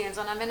zu erzählen,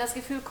 sondern wenn das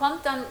Gefühl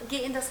kommt, dann geh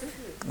in das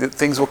Gefühl. The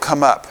things will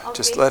come up. Okay.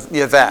 Just let,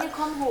 yeah, Dinge that.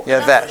 kommen hoch. Yeah,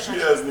 Das that. ist Ich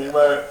verstehe das nicht,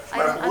 weil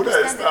mein Bruder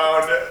ist da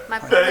und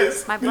der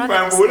ist nicht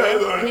mein Bruder,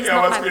 sondern he's eher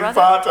not was my wie ein brother,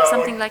 Vater.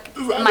 something Und like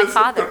das ist my alles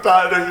father.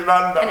 total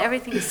durcheinander. And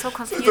everything is so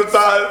Das ist confused.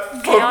 total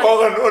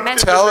verworren und Man-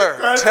 Tell her.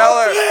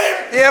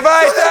 Yeah,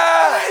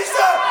 weiter.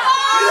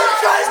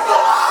 Diese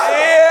Scheißbereich!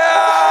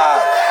 Yeah.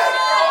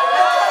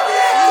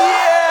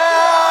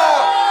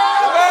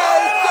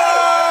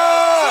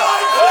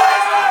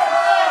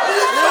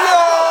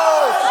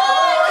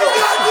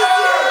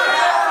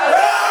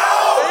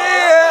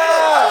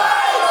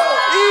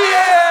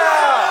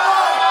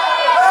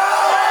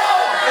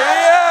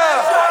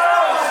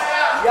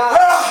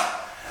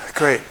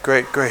 Great,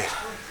 great, great.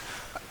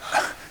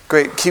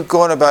 Great. Keep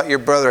going about your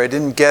brother. I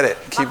didn't get it.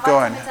 Keep Mach weiter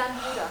going. mit deinem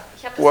Bruder.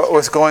 Ich hab das What nicht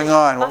was going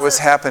verstanden. on? What was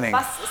happening?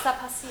 Was ist da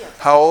passiert?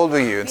 How old were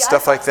you? And Wie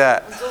stuff alt like warst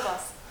that. du? Und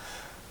sowas.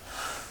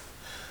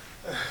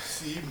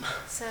 7.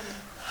 7.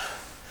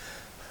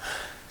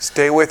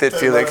 Stay with it,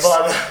 Felix.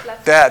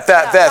 Bleib-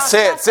 That.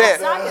 Say it, say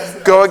Sag it.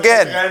 es. Go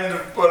again. Rennen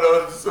von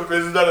uns und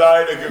wir sind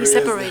alleine He gewesen.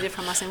 separated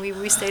from us and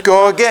we stayed.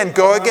 Go again.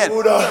 Go again.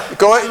 Bruder,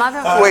 Go.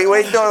 Mother-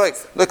 Wait. No, wait.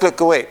 Look.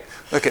 Go. Wait.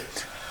 Look at.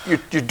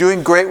 You're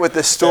doing great with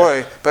the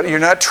story, but you're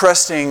not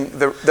trusting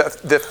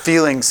the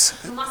feelings.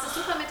 Du machst es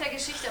super mit der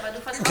Geschichte, aber du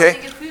vertraust Okay.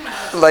 den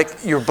Gefühlen. Like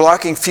you're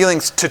blocking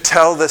feelings to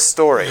tell the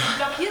story. Du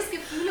blockierst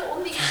Gefühle,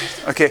 um die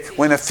Geschichte Okay, zu erzählen.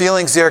 when a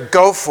feeling's there,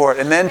 go for it,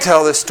 and then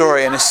tell the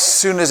story. And as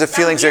soon as the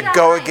feeling's there,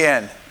 go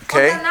again.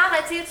 Okay? Und danach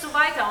erzählst du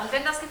weiter. Und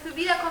wenn das Gefühl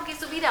wiederkommt,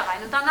 gehst du wieder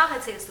rein. Und danach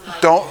erzählst du weiter.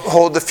 Don't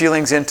hold the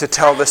feelings in to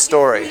tell the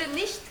story. Gefühle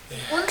nicht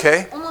uns,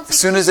 Okay? uns die As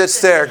soon as Geschichte it's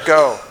there, zu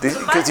go.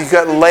 erzählen. Because you've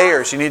got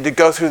layers. You need to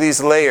go through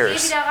these Geh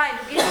layers. wieder rein.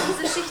 Du gehst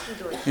diese Schichten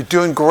durch. You're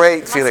doing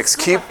great, Du machst Felix. es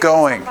super, Keep Felix.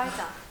 going. Mach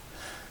weiter.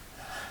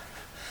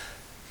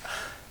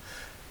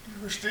 ich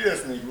verstehe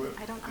das nicht. I don't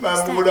Mein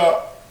understand.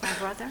 Bruder, My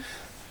brother.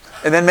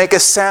 And then make a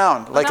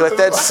sound. Like let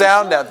that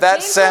sound out. That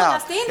Den Ton, sound.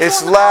 lass den It's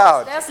Ton raus.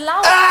 loud. Der ist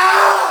laut.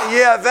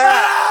 Yeah,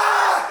 that.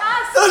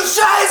 du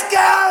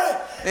Scheißkerl!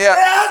 Yeah.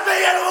 Lass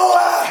mich in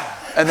Ruhe!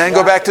 And then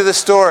go back to the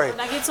story. Und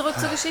dann geh zurück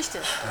zur Geschichte.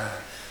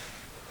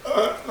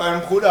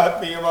 Mein Bruder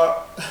hat mich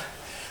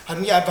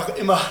einfach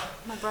immer,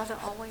 My brother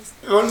always.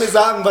 wollte mir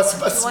sagen,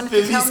 wanted to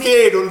wie tell es me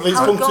geht und wie es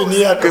how it goes.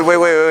 funktioniert. Good.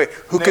 Wait.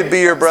 Who could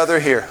be your brother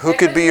here? Who Wer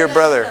could be könnte your hier dein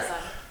brother? Bruder sein?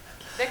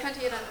 Wer könnte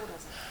hier dein Bruder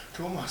sein?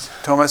 Thomas,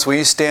 Thomas, will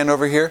you stand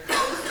over here?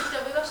 Willst du dich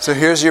darüber So stellen?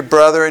 here's your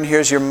brother and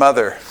here's your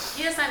mother.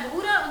 Hier ist dein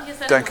Bruder und hier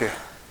ist deine Danke. Mutter.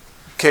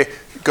 Okay,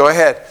 go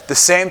ahead. The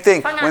same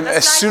thing. Fang an, When das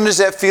as soon Gleiche. as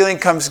that feeling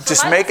comes,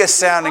 just Sobald make a das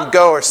sound Gefühl and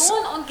go, kommt,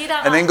 Ton und geh da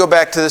and then rein. go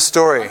back to the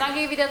story. Und dann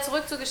geh wieder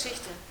zurück zur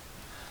Geschichte.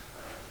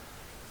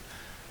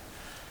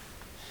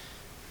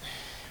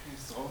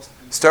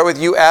 Start with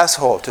you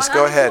asshole. Just Fang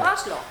go an mit ahead. Du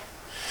Arschloch.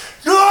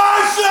 du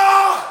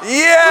Arschloch!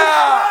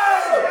 Yeah!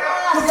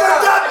 Du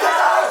verdammtes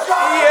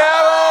Arschloch!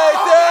 Yeah,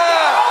 right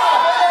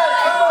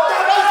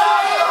there!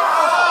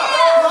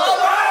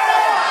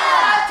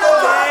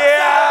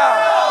 Yeah!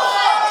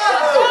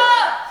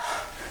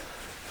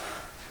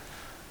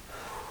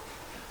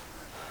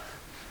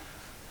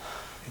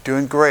 You're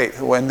doing great.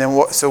 When then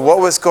what, so what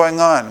was going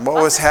on? What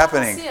was ist da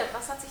happening? passiert?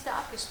 Was hat sich da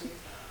abgespielt?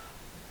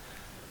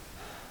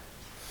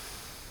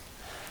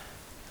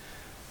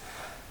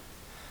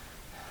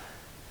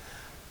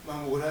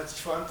 Mein Bruder hat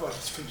sich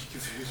verantwortlich für mich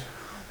gefühlt. My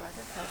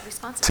brother felt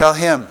responsible. Tell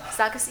him.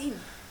 Sag es ihm.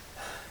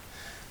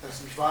 Du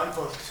hast dich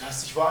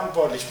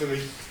verantwortlich für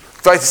mich.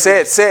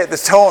 Say it. The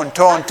tone.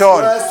 Du hast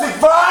dich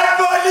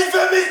verantwortlich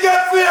für mich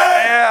gefühlt!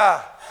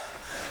 Yeah.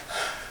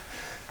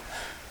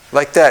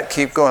 Like that.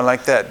 Keep going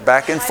like that.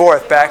 Back and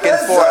forth. Back and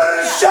Das ist so forth.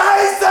 eine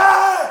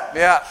Scheiße!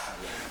 Yeah.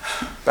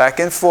 Back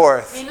and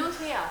forth. Hin und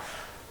her.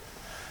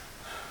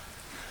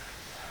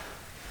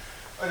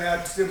 Und er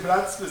hat den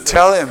Platz besetzt.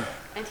 Tell him.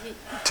 And he,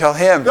 Tell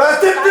him. Du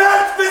hast den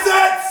Platz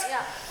besetzt! ja.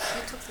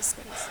 He took the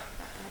space.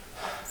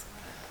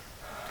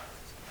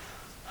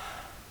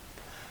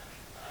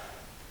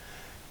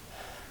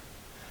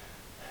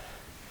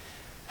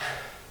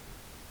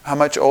 How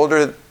much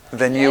older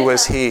than you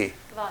was he?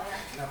 War er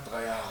Knapp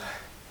 3 Jahre.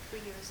 3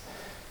 years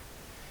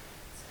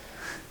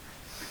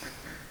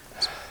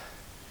old.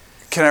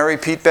 Can I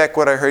repeat back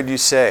what I heard you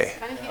say?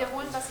 Kann ich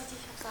wiederholen, was ich dich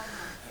hab sagen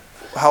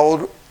wollen? How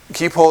old?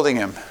 Keep holding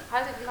him.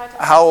 Halte die weiter.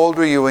 How old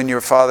were you when your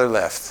father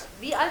left?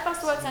 Wie alt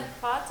warst du, als dein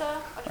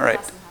Vater euch All right.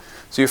 verlassen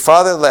hat? So your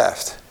father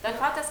left. Dein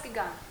Vater ist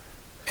gegangen.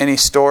 Any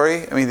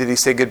story? I mean, did he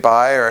say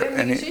goodbye or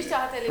Irgendeine any Geschichte,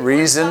 hat er den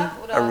reason? Grund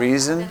gesagt, oder A hat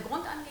reason? er den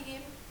Grund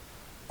angegeben?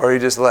 Or he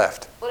just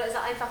left? Oder ist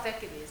er einfach weg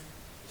gewesen?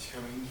 Ich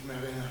kann mich nicht mehr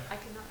erinnern. I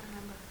cannot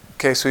remember.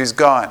 Okay, so he's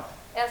gone.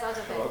 Er ist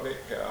also weg. Aber weg,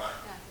 ja. Ja, he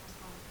was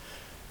gone.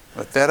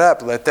 Let that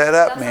up. Let that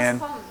up, Lass das man.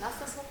 kommen, lass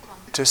das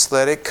hochkommen. Just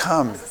let it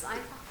come. Lass es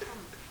einfach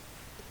kommen.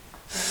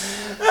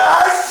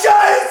 Ah,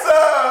 Scheiße!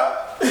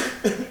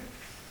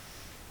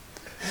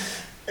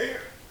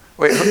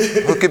 Wait,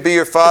 who could be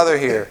your father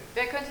here?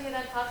 Wer könnte hier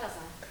dein Vater sein?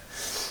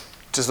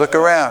 Just look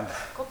around.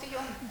 Guck dich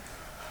um.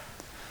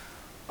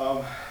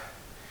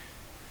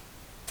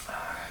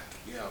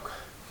 Georg.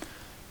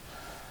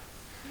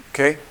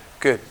 Okay,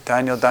 good.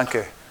 Daniel,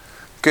 danke.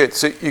 Good.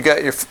 So you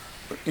got you.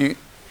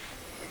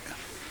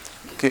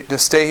 Okay,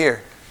 just stay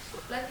here.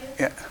 Bleib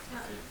hier. Yeah.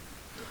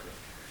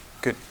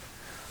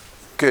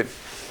 Good.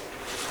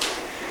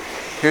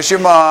 Here's your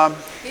mom.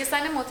 Hier ist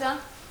deine Mutter,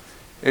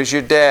 Here's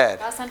your dad.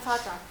 da ist dein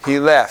Vater. He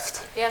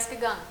left. Er ist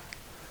gegangen.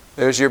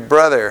 There's your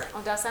brother.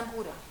 Und da ist dein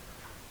Bruder.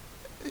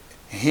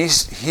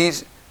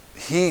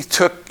 He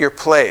took your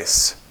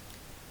place.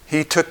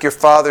 He took your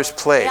father's Er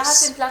hat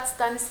place. den Platz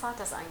deines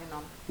Vaters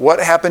eingenommen. What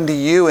happened to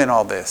you in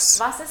all this?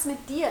 Was ist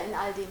mit dir in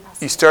all dem You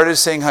passiert? started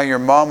saying how your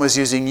mom was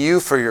using you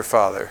for your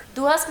father.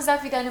 Du hast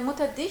gesagt, wie deine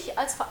Mutter dich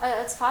als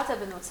Vater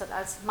benutzt hat,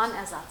 als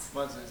Mannersatz.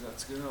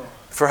 Mannseinsatz, genau.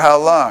 For how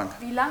long?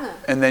 Wie lange?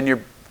 And then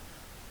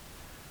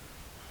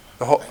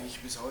the whole, Eigentlich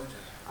bis heute.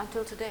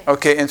 Until today.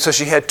 Okay, and so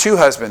she had two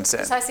husbands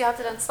then. Das heißt, sie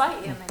hatte dann zwei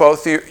Ehemänner.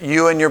 Both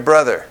you and your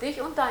brother.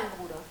 Dich und dein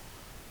Bruder.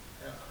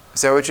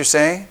 Is that what you're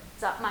saying?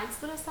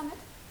 Meinst du das damit?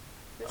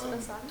 Willst du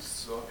das sagen?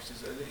 So habe ich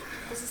das erlebt.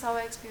 This is how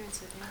I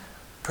experienced it. Yeah.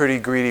 Pretty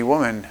greedy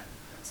woman.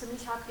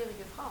 Ziemlich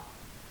habgierige Frau.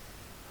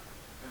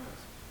 Ja,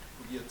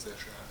 poliert sehr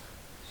stark.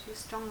 She's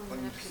strongly Und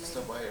ist manipulated.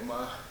 dabei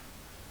immer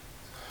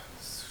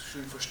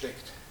schön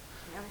versteckt.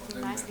 Und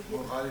Everything im nicely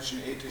hidden moralischen,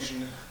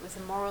 ethischen, with a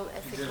moral,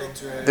 ethical.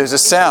 intellektuellen. There's a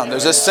sound.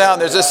 There's a sound.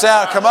 There's a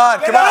sound. Come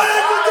on. Come on.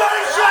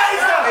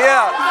 Scheiße!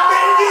 Yeah.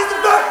 In diese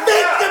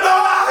verfickte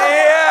Moral!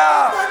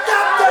 Yeah.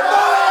 Verdammte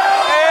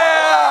Moral!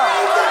 Yeah.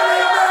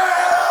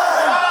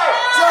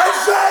 So ein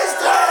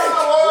Scheißdreck!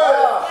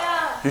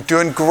 You're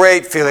doing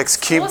great, Felix.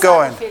 Keep Großartig,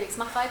 going. Felix,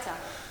 mach weiter.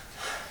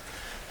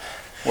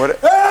 What?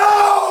 Hör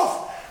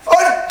auf! Und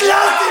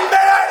lass die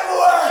Männer in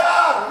Ruhe!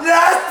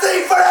 Lass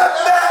die von der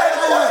Männer in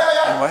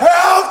Ruhe!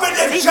 Hör auf mit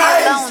dem Leave me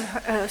Scheiß!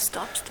 alone.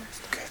 Stop.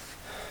 Okay.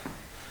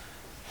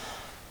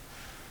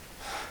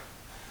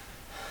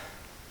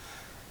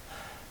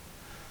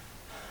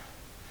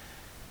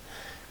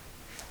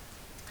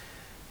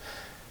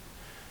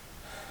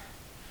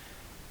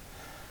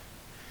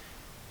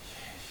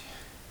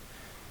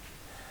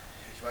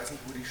 Ich weiß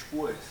nicht, wo die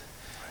Spur ist.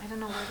 I don't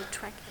know where the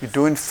track You're is.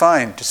 doing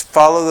fine. Just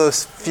follow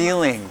those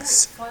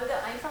feelings Folge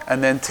einfach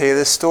and then tell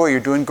the story. You're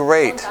doing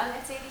great. und dann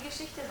erzähl die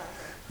Geschichte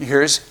weiter.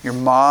 Here's your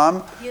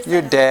mom, Hier ist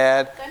your deine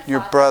dad, Mutter, dein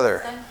your Vater, brother.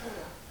 dein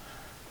Bruder.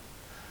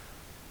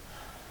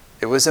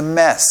 It was a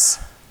mess.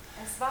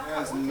 Es war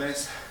Ja, ist ein chaotisch.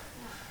 Mess.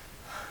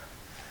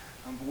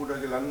 Mein Bruder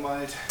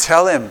gelangweilt.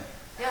 Tell him.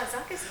 Ja,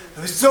 sag es ihm.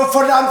 Du bist so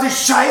verdammt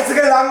scheiße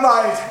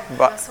gelangweilt! Ich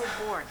war so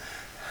bored.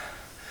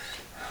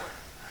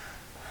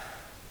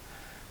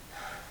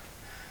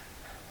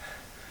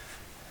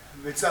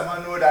 Du willst einfach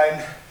nur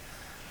dein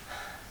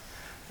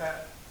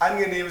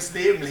angenehmes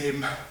Leben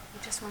leben. You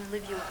just want to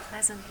live your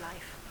pleasant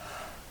life.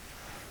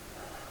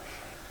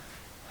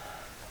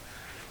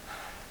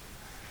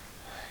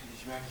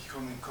 Ich merke, ich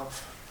komme in den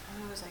Kopf.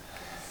 And I was like,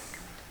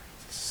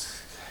 Das ist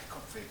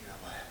Kopfweg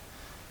dabei.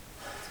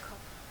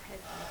 head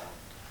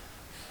involved.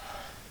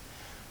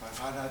 Mein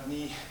Vater hat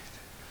nie,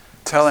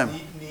 Tell him.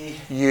 nie,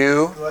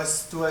 You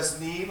du hast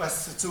nie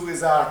was dazu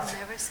gesagt.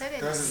 Never said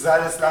Du hast anything. es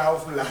alles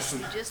laufen lassen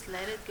You just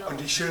let it go. und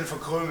dich schön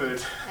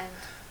verkrümelt.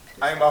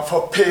 And Einmal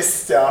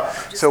verpisst, ja.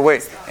 So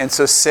wait, and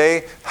so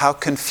say how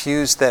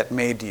confused that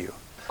made you.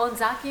 Und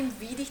sag ihm,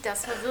 wie dich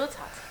das verwirrt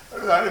hat.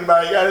 Und dann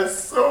war ich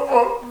alles so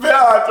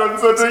verwirrt und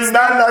so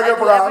durcheinander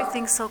gebracht.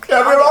 Everything's so Ich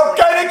habe überhaupt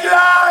chaotic. keine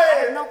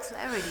Klarheit No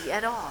clarity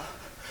at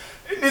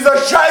all. in dieser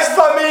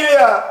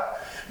Scheißfamilie.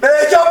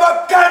 Ich habe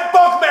überhaupt keinen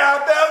Bock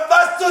mehr,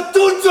 irgendwas zu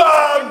tun zu I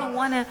haben. don't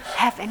want to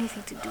have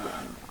anything to do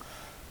anymore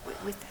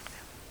with that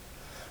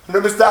family. Und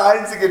du bist der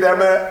Einzige,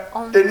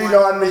 den ich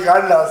noch an mich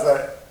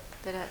ranlasse.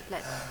 That I let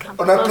come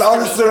Und dann close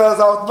plaudest to du me. das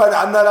auch bei den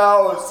anderen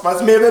aus,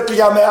 was mir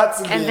wirklich am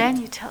Herzen And then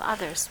liegt. you tell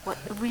others what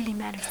really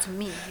matters to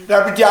me. You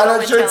Damit die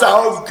anderen schön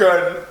saugen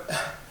können. They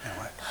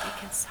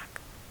can suck.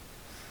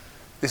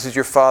 This is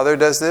your father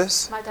does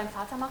this? Mal dein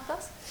Vater macht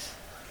das?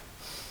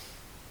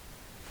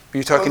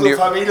 You talking to Unsere your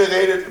Familie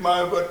redet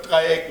immer über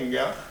 3 Ecken,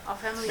 ja. Our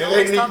family Wir always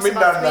reden nicht talks about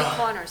miteinander. 3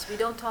 corners. We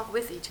don't talk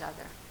with each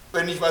other.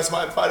 Wenn ich was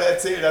meinem Vater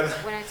erzähle, dann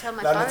When I tell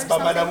my landet es father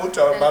bei meiner something,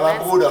 Mutter und then bei it meinem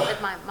lands Bruder.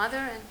 at my mother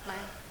and my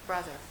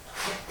brother.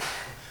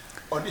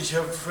 Und ich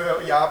habe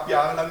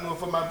jahrelang nur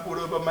von meinem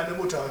Bruder über meine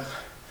Mutter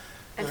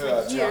And for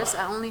gehört, ja. years,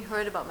 I only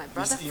heard about my Wie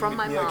brother es ihm from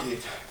mit my mir mom.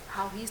 geht.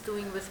 How he's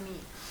doing with me.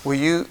 will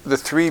you the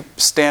 3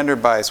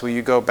 standard bys, will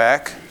you go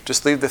back?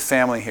 Just leave the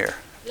family here.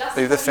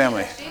 Leave the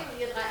family.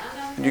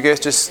 You guys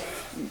just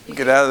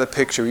get out of the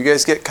picture. You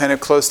guys get kind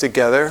of close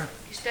together.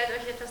 Stellt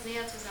euch etwas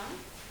näher zusammen.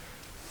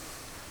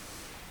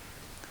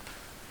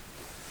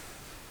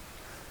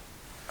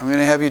 I'm going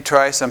to have you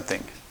try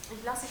something.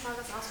 Ich lasse dich mal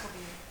was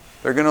ausprobieren.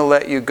 They're going to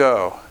let you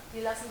go.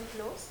 Wir lassen dich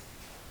los.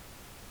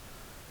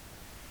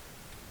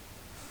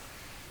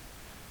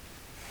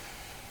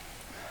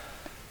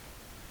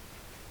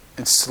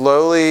 And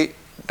slowly,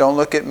 don't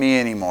look at me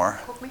anymore.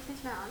 Guck mich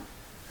nicht mehr an.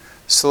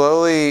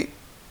 Slowly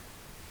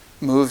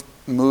move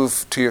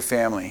to your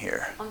family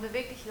here. Und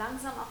beweg dich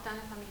langsam auf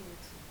deine Familie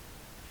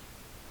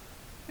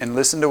zu. And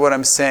listen to what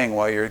I'm saying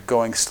while you're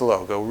going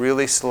slow. Go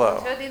really Und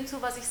slow. hör dem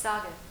zu, was ich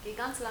sage. Geh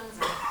ganz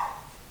langsam.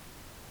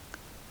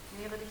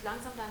 Nähere dich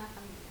langsam deiner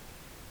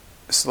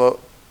Familie. Slow.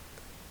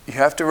 You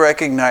have to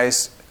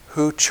recognize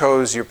who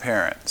chose your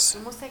parents. Du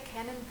musst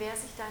erkennen, wer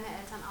sich deine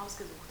Eltern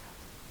ausgesucht hat.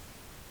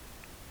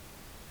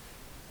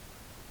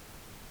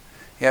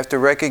 You have to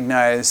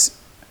recognize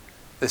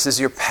this is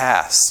your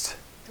past.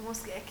 Du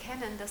musst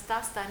erkennen, dass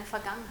das deine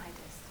Vergangenheit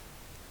ist.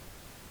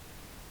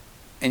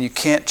 And you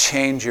can't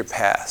change your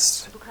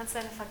past. Und du kannst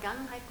deine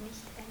Vergangenheit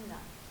nicht ändern.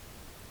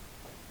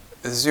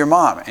 This is your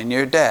mom and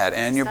your dad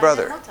and your Das ist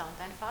deine brother. Mutter und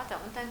dein Vater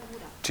und dein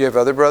Bruder. Do you have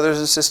other brothers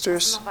and Hast du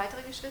sisters? noch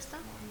weitere Geschwister?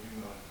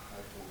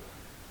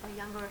 A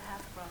younger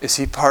half brother. Is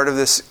he part of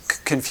this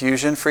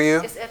confusion for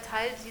you? Ist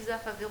Teil dieser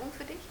Verwirrung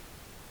für dich?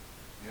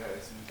 Ja, er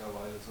ist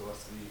mittlerweile sowas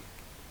wie,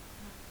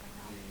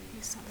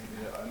 He's something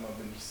einmal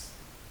bin ich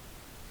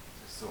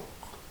so,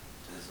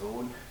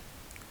 Sohn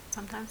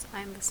Sometimes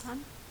I am the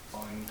son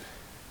und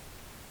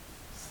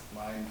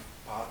mein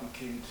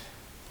Patenkind,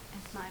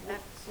 and my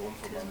Sohn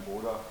von meinem baptism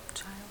Bruder,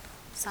 child,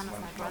 ist son of my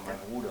manchmal brother,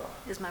 mein Bruder,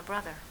 is my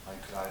brother, mein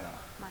Kleiner.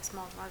 my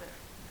small brother.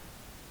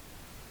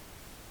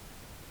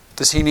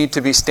 Does he need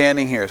to be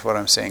standing here is what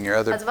I'm saying, your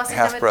other Also was ich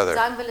damit half-brother?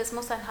 sagen will, es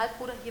muss dein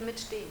Halbbruder hier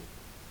mitstehen.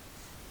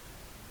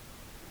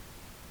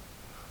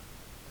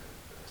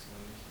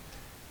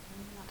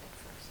 Not at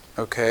first.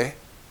 Okay.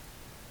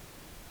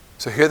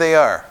 So here they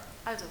are.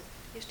 Also,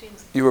 hier stehen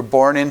sie. You were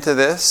born into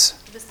this,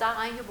 Du bist da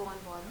reingeboren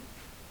worden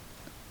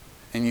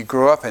and you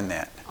grew up in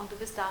that. und du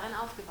bist darin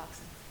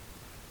aufgewachsen.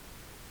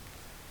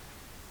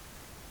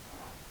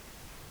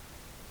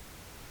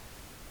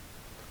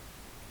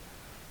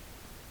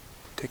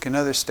 Take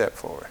another step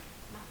forward.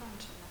 Mach noch einen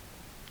Schritt nach.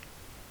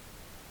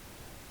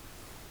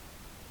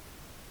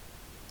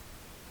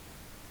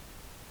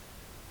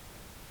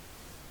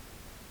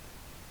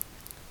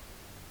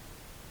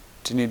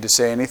 Do you need to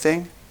say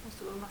anything? Musst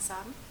du irgendwas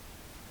sagen?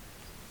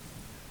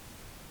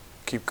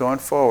 Keep going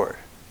forward.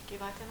 Geh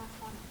weiter nach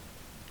vorne.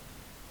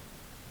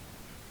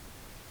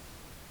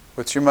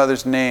 What's your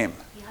mother's name?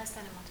 Wie heißt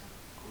deine Mutter?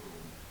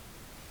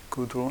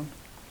 Gudrun?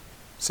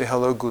 Say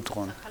hello,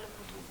 Gudrun. Sag Hallo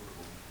Gudrun.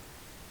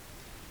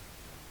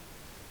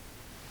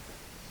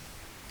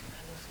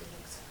 Hallo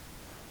Felix.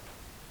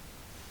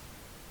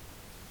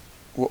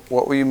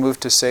 What were you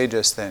moved to say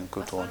just then, Was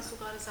Gudrun? wolltest du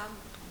gerade sagen,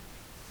 Gudrun?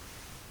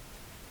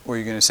 Were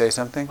you going to say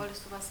something?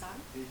 Wolltest du was sagen?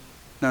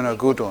 No,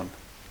 Gudrun.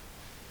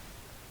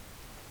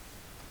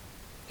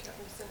 Ich habe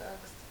ein bisschen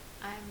Angst.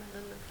 I'm a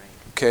little afraid.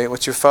 Okay,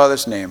 what's your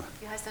father's name?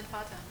 Wie heißt dein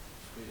Vater?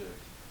 Friedrich.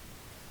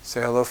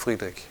 Say hello,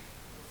 Friedrich.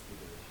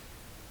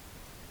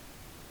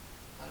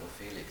 Hallo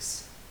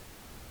Felix.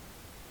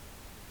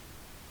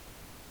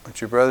 What's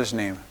your brother's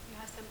name? Wie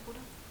heißt dein Bruder?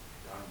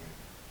 Daniel.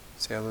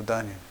 Say hello,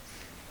 Daniel.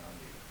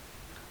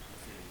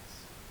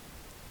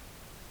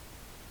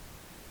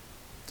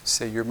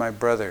 Say, you're my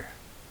brother.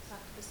 Sag,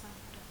 du bist mein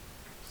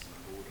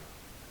Bruder.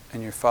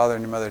 And your father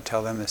and your mother,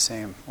 tell them the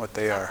same, what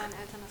they Sag are. deinen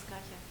Eltern das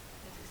Gleiche,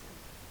 wer sie sind.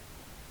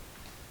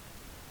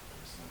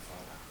 Das ist mein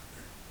Vater.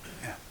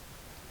 Yeah.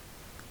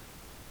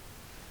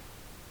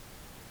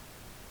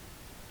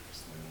 Das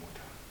ist meine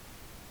Mutter.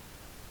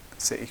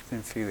 Say, ich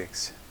bin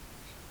Felix.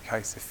 Ich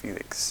heiße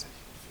Felix. Ich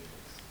bin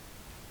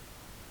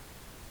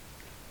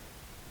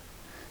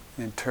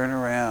Felix. And turn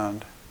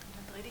around. Und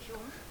dann dreh dich um.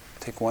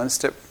 Take one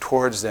step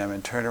towards them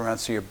and turn around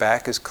so your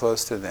back is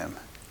close to them.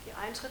 Geh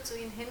einen Schritt zu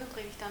ihnen hin und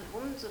dreh dich dann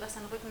um, sodass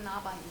dein Rücken nah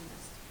bei ihnen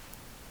ist.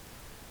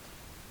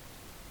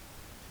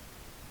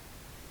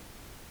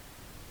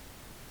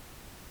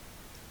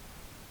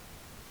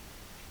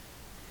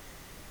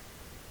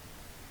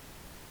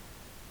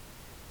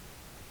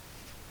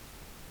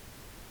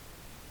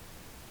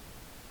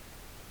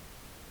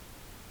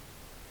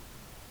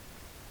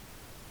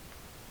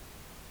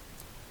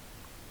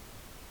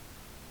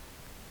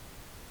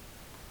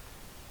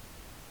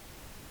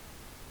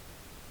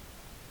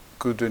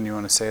 Gudrun, you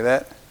want to say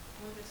that?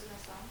 Und willst du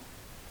das sagen?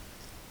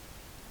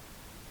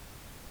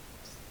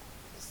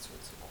 Das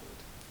tut so gut.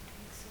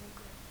 Feels so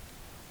good.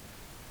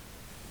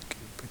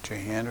 Okay, put your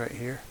hand right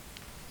here.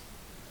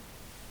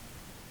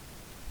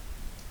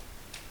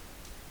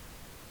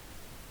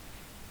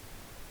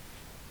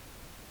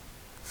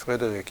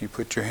 Frederick, you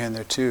put your hand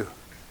there too.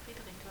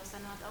 Friedrich, du hast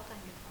deine Hand auch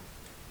dahin getan.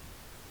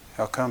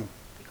 How come?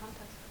 Wie kommt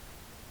das?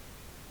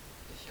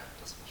 Ich habe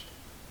das verstanden.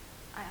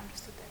 I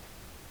understood that.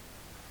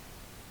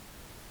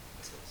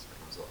 Das hört sich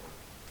genau so an.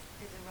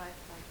 It arrived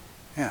like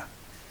that. Yeah.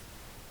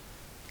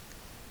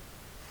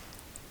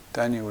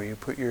 Daniel, will you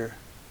put your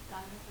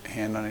Daniel, will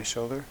hand on his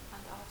shoulder?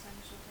 Hand auf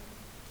seine Schulter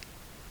legen.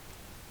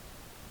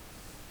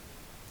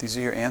 These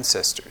are your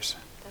ancestors.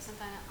 Das sind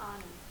deine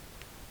Ahnen.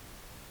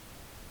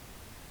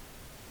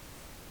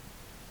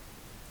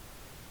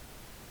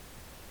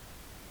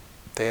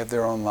 They have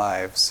their own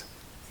lives.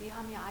 Sie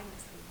haben ihr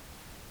eigenes Leben.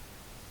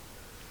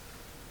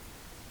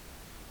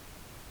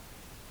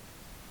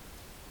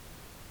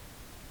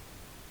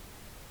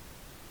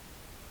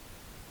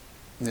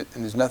 And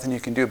there's nothing you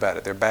can do about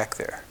it. They're back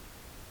there.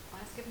 Und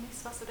es gibt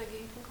nichts, was du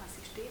dagegen tun kannst.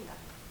 Sie stehen da.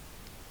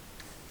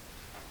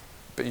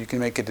 But you can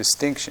make a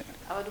distinction.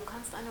 Aber du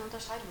kannst eine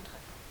Unterscheidung treffen.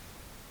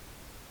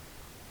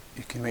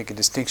 You can make a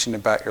distinction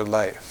about your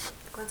life.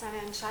 Du kannst eine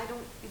Entscheidung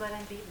über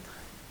dein Leben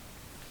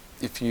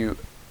treffen. If you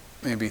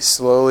maybe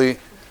slowly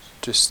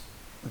just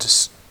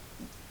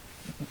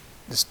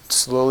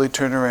slowly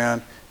turn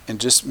around and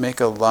just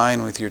make a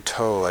line with your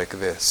toe like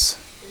this.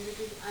 Wenn du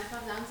dich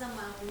einfach langsam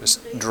mal Just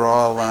rumdrehst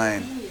draw a und eine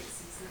line. Linie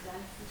ziehst mit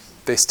deinen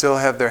Füßen. They still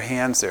have their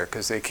hands there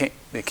because they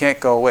can't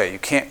go away. You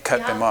can't cut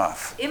Die them haben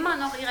off. immer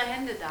noch ihre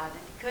Hände da,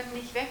 denn die können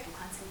nicht weg. Du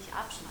kannst sie nicht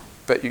abschneiden.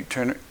 But you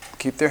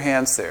keep their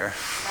hands there.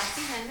 Lass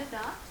die Hände da,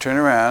 Turn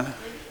around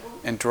dreh dich um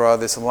and draw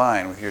this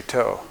line with your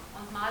toe.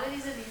 und male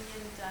diese Linie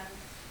mit deinem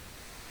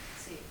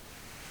Zeh.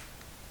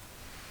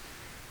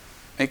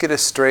 Make it a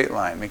straight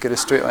line. Make it a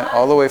straight line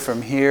all the way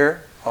from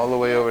here all the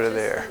way over to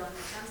there.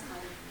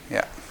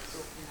 Yeah. So,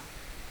 genau.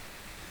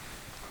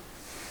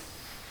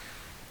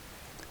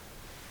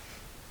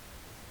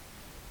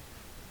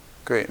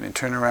 Great. And then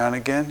turn around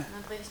again. Und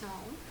dann dreh dich nochmal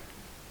um.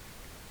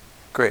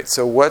 Great.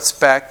 So what's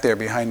back there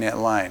behind that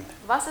line?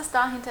 Was ist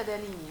da hinter der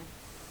Linie?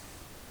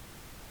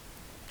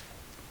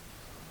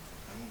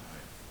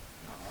 Vergangenheit.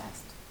 Ja,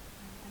 Past.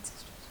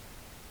 Ancestors.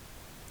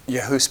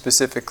 Yeah, who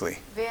specifically?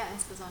 Wer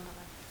insbesondere?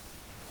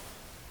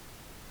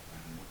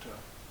 meine Mutter,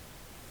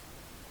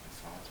 mein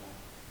Vater,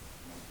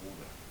 mein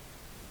Bruder.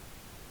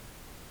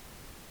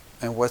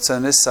 And what's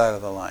on this side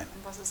of the line?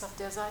 Und was ist auf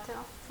der Seite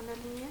von der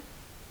Linie?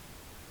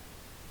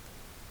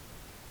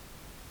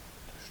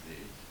 Da stehe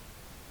ich.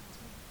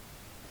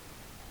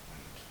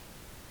 Und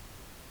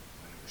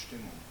meine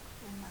Bestimmung.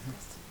 In my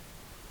destiny.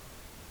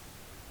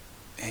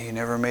 And you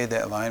never made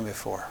that line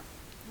before.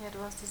 Ja, du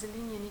hast diese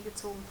Linie nie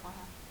gezogen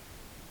vorher.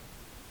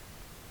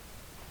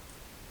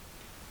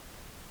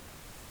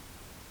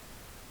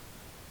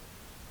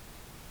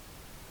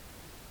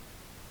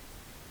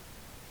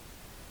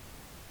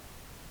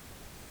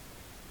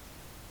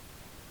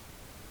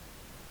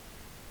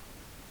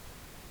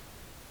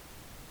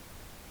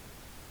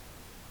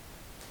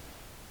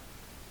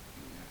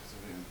 Ja, so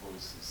der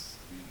Impuls ist,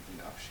 wie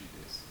ein Abschied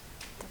ist.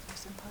 The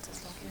first impulse is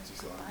Es like fühlt a sich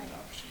so an wie goodbye. ein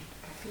Abschied.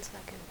 It feels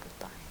like a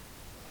goodbye.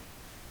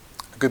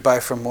 Goodbye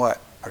from what?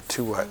 Or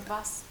to what? Von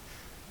was?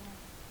 Ja.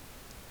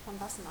 Von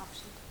was ein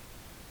Abschied?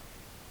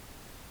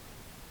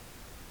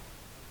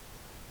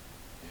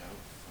 Ja,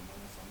 von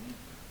meiner Familie.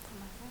 Von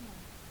meiner Familie.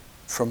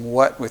 From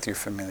what with your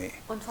family?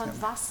 Und von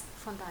was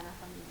von deiner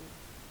Familie?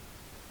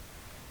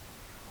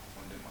 Auch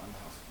von dem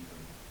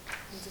Anhaftenden.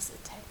 Und das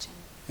Attaching.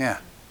 Yeah.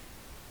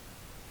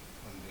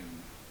 Von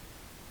dem,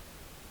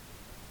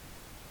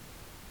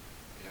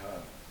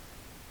 ja,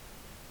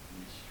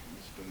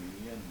 mich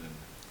dominierenden.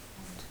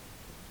 Und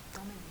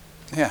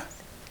Dominant. Yeah.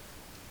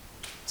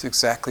 It's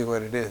exactly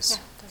what it is. Ja,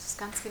 das ist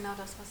ganz genau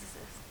das, was es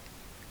ist.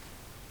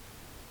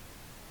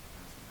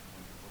 Also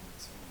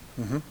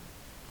eine Information.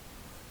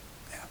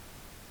 Yeah.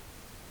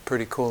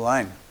 Pretty cool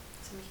line.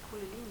 Ziemlich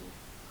coole Linie.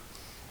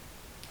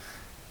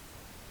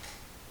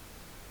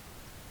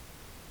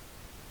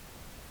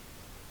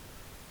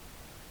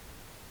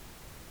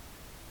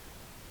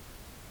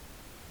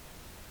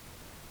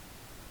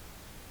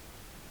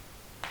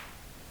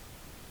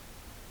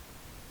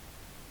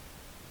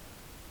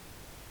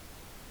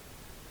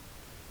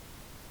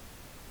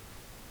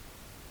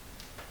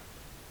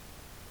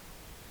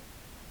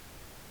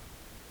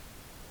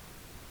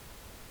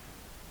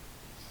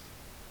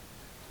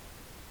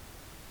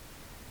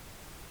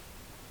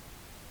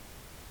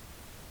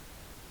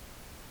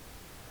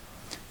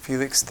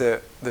 Felix,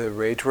 the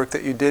rage work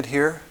that you did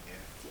here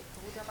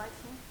Die Brutarbeit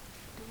hier,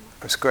 die du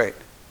gemacht was great.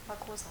 hast, war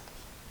großartig.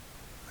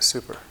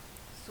 Super.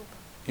 Super.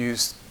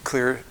 Used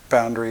clear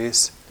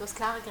boundaries, Du hast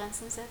klare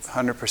Grenzen gesetzt,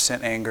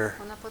 100% anger.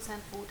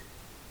 100% Wut,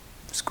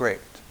 It's great.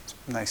 It's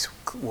nice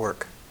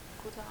work.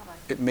 gute Arbeit.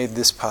 It made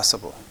this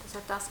possible. Das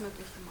hat das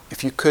möglich gemacht.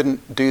 If you couldn't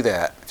do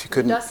that, if you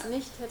Wenn du couldn't, das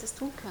nicht hättest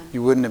tun können,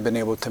 you wouldn't have been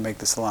able to make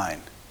this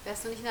line.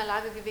 wärst du nicht in der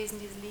Lage gewesen,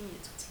 diese Linie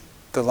zu ziehen.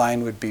 The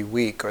line would be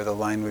weak, or the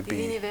line would Die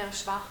be Linie wäre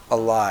schwach, a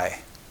lie.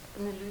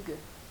 eine Lüge.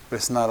 But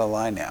it's not a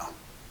lie now.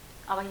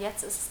 Aber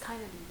jetzt ist es keine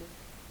Lüge.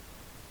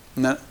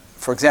 None,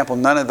 for example,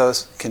 none of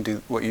those can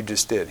do what you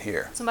just did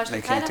here. Zum They Beispiel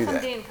can't keiner do von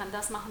that. denen kann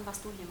das machen,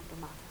 was du hier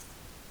gemacht hast.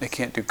 They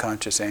can't do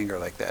conscious anger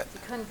like that. Sie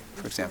können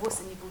For nicht example.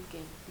 bewusst in die Wut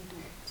gehen, wie du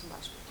zum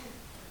Beispiel.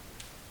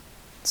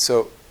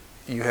 So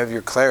you have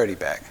your clarity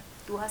back.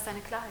 Du hast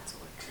deine Klarheit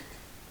zurück.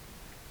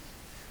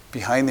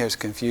 Behind there's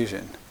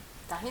confusion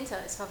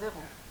Dahinter ist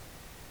Verwirrung.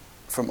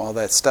 from all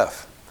that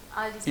stuff.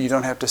 Von all diesen You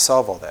don't have to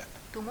solve all that.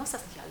 Du musst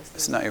das nicht alles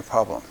It's lösen. not your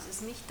problem. Das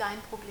ist nicht dein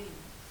Problem.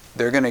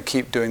 They're going to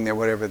keep doing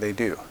whatever they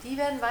do. Die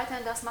werden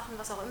weiterhin das machen,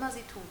 was auch immer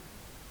sie tun.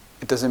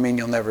 It doesn't mean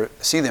you'll never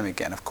see them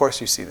again. Of course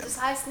you see them. Das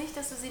heißt nicht,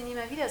 dass du sie nie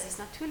mehr wieder siehst.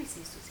 Natürlich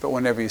siehst du sie. But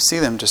whenever you see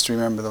them, just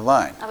remember the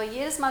line. Aber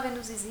jedes Mal, wenn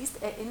du sie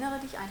siehst, erinnere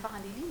dich einfach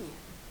an die Linie.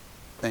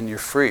 Then you're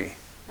free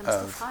Dann bist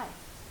du of frei.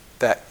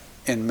 that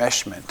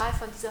enmeshment. Frei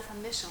von dieser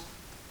Vermischung.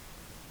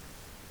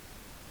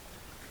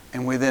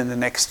 And within the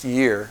next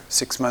year,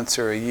 6 months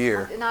or a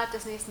year, Und innerhalb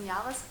des nächsten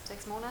Jahres,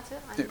 6 Monate,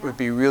 ein it would Jahr,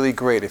 be really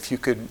great if you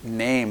could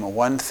name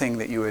one thing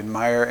that you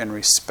admire and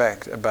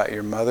respect about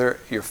your mother,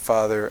 your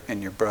father,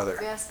 and your brother.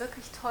 wäre es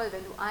wirklich toll,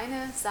 wenn du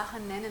eine Sache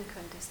nennen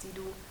könntest, die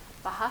du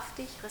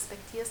wahrhaftig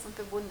respektierst und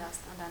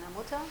bewunderst an deiner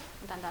Mutter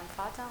und an deinem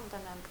Vater und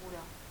an deinem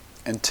Bruder.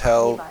 And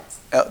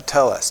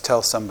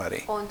tell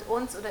somebody. Und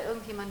uns oder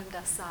irgendjemandem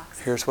das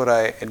sagst. Here's what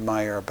I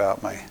admire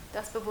about my.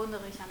 Das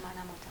bewundere ich an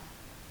meiner Mutter.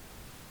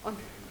 Und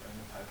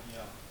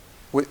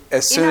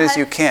As soon as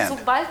you innerhalb, can.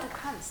 sobald du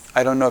kannst. I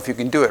don't know if you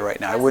can do it right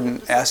now. I Ich weiß nicht, ob wouldn't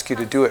du das ask you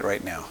to kannst. do it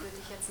right now. Ich würde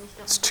dich jetzt nicht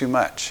darum It's bitten. too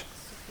much. Das ist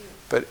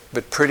zu viel.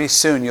 But pretty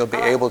soon you'll be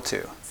Aber able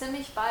to.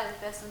 ziemlich bald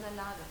wärst du in der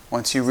Lage.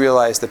 Once you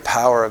realize the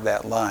power of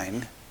that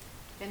line,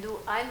 Wenn du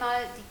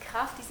einmal die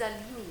Kraft dieser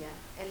Linie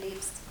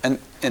erlebst and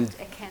und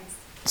erkennst.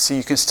 see,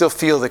 you can still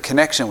feel the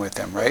connection with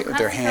them, right? Du With kannst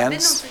their die Verbindung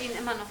hands. zu ihnen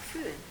immer noch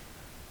fühlen.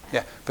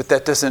 Yeah, but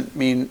that doesn't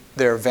mean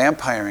they're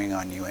vampiring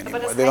on you Aber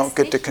anymore. das They don't heißt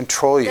get to nicht,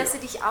 control you. dass sie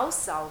dich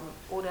aussaugen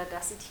oder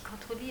dass sie dich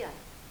kontrollieren.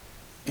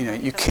 You know, wenn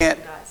die you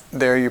Verbindung can't. da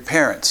ist. They're your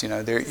parents. You know,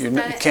 you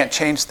can't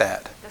change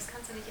that. Das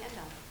kannst du nicht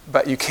ändern.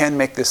 But you can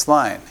make this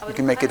line. Aber You du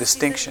can make a kannst diese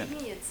distinction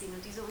Linie ziehen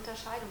und diese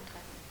Unterscheidung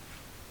treffen.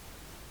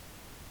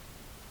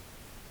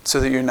 so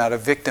that you're not a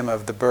victim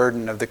of the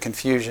burden, of the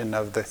confusion,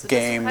 of the Sodass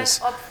games,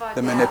 du kein Opfer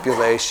the der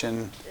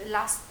manipulation.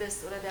 Last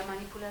bist oder der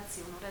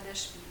Manipulation oder der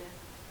Spiele.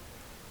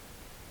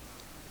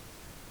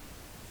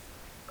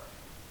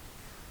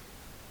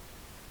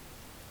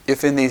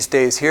 If in these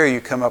days here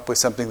you come up with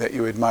something that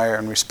you admire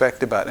and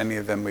respect about any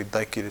of them, we'd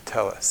like you to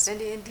tell us. Wenn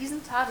dir in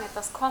diesen Tagen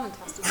etwas kommt,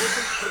 was du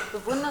wirklich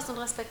bewunderst und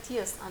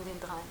respektierst an den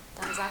dreien,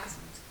 dann sag es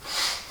uns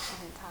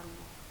an den Tagen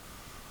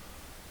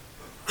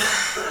noch.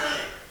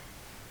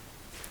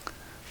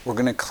 We're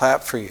going to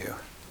clap for you.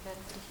 Wir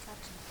werden für dich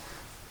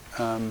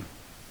klatschen.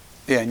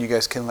 Yeah, and you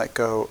guys can let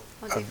go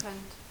Und ihr of, könnt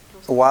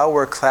los. while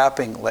we're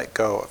clapping, let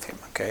go of him,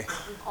 okay?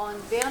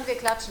 Und während wir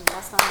klatschen,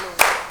 lass dann los.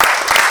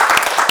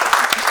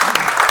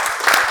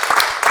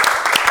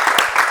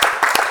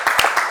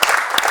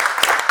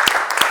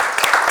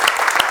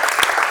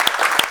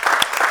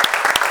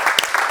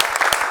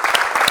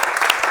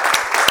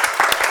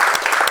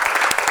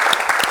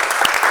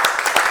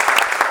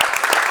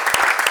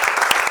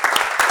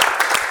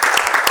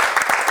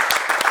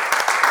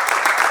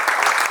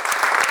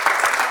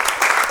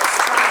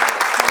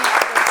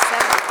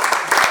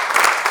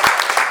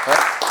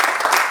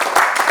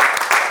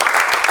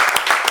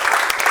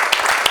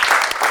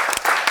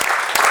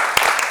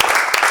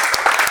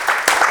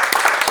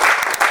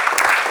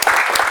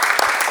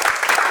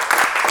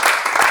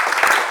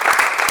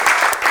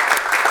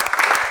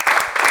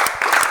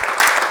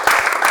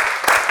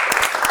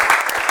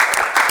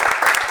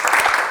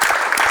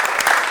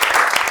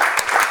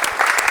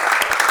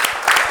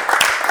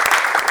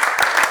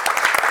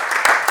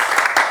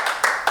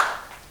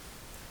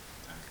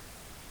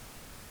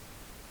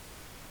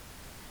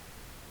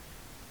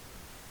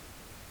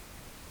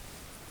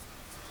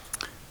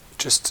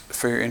 Just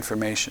for your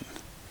information,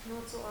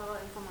 Nur zu eurer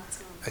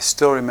Information. I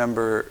still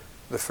remember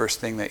the first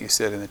thing that you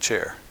said in the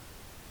chair.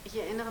 Ich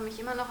erinnere mich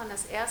immer noch an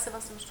das Erste,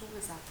 was du im Stuhl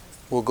gesagt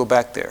hast. We'll go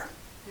back there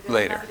Wir werden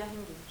later, da wieder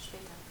hingehen,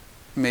 später.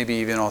 maybe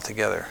even all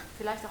together.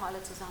 Vielleicht auch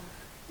alle zusammen.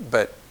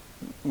 But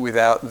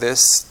without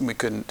this, we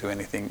couldn't do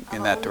anything in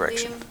Aber that ohne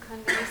direction. dem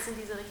können wir nichts in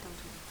diese Richtung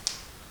tun.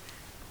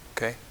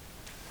 Okay?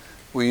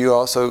 Will you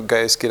also,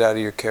 guys, get out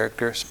of your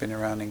character, spin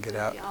around and get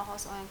out? Könnt ihr auch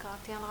aus euren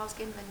Charakteren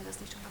rausgehen, wenn ihr das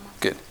nicht schon gemacht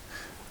habt? Good.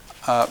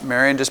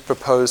 Marion just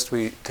proposed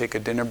we take a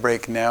dinner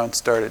break now and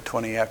start at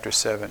 20 after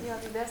 7. Ja,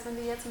 wie wäre es, wenn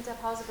wir jetzt mit der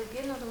Pause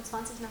beginnen und um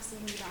 20 nach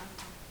 7 wieder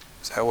anfangen?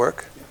 Does that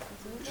work?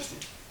 Funktioniert das?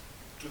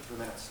 Just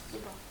relax.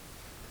 Super.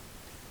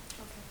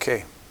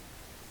 Okay.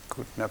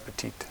 Guten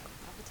Appetit.